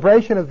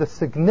celebration of the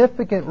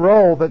significant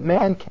role that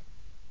man can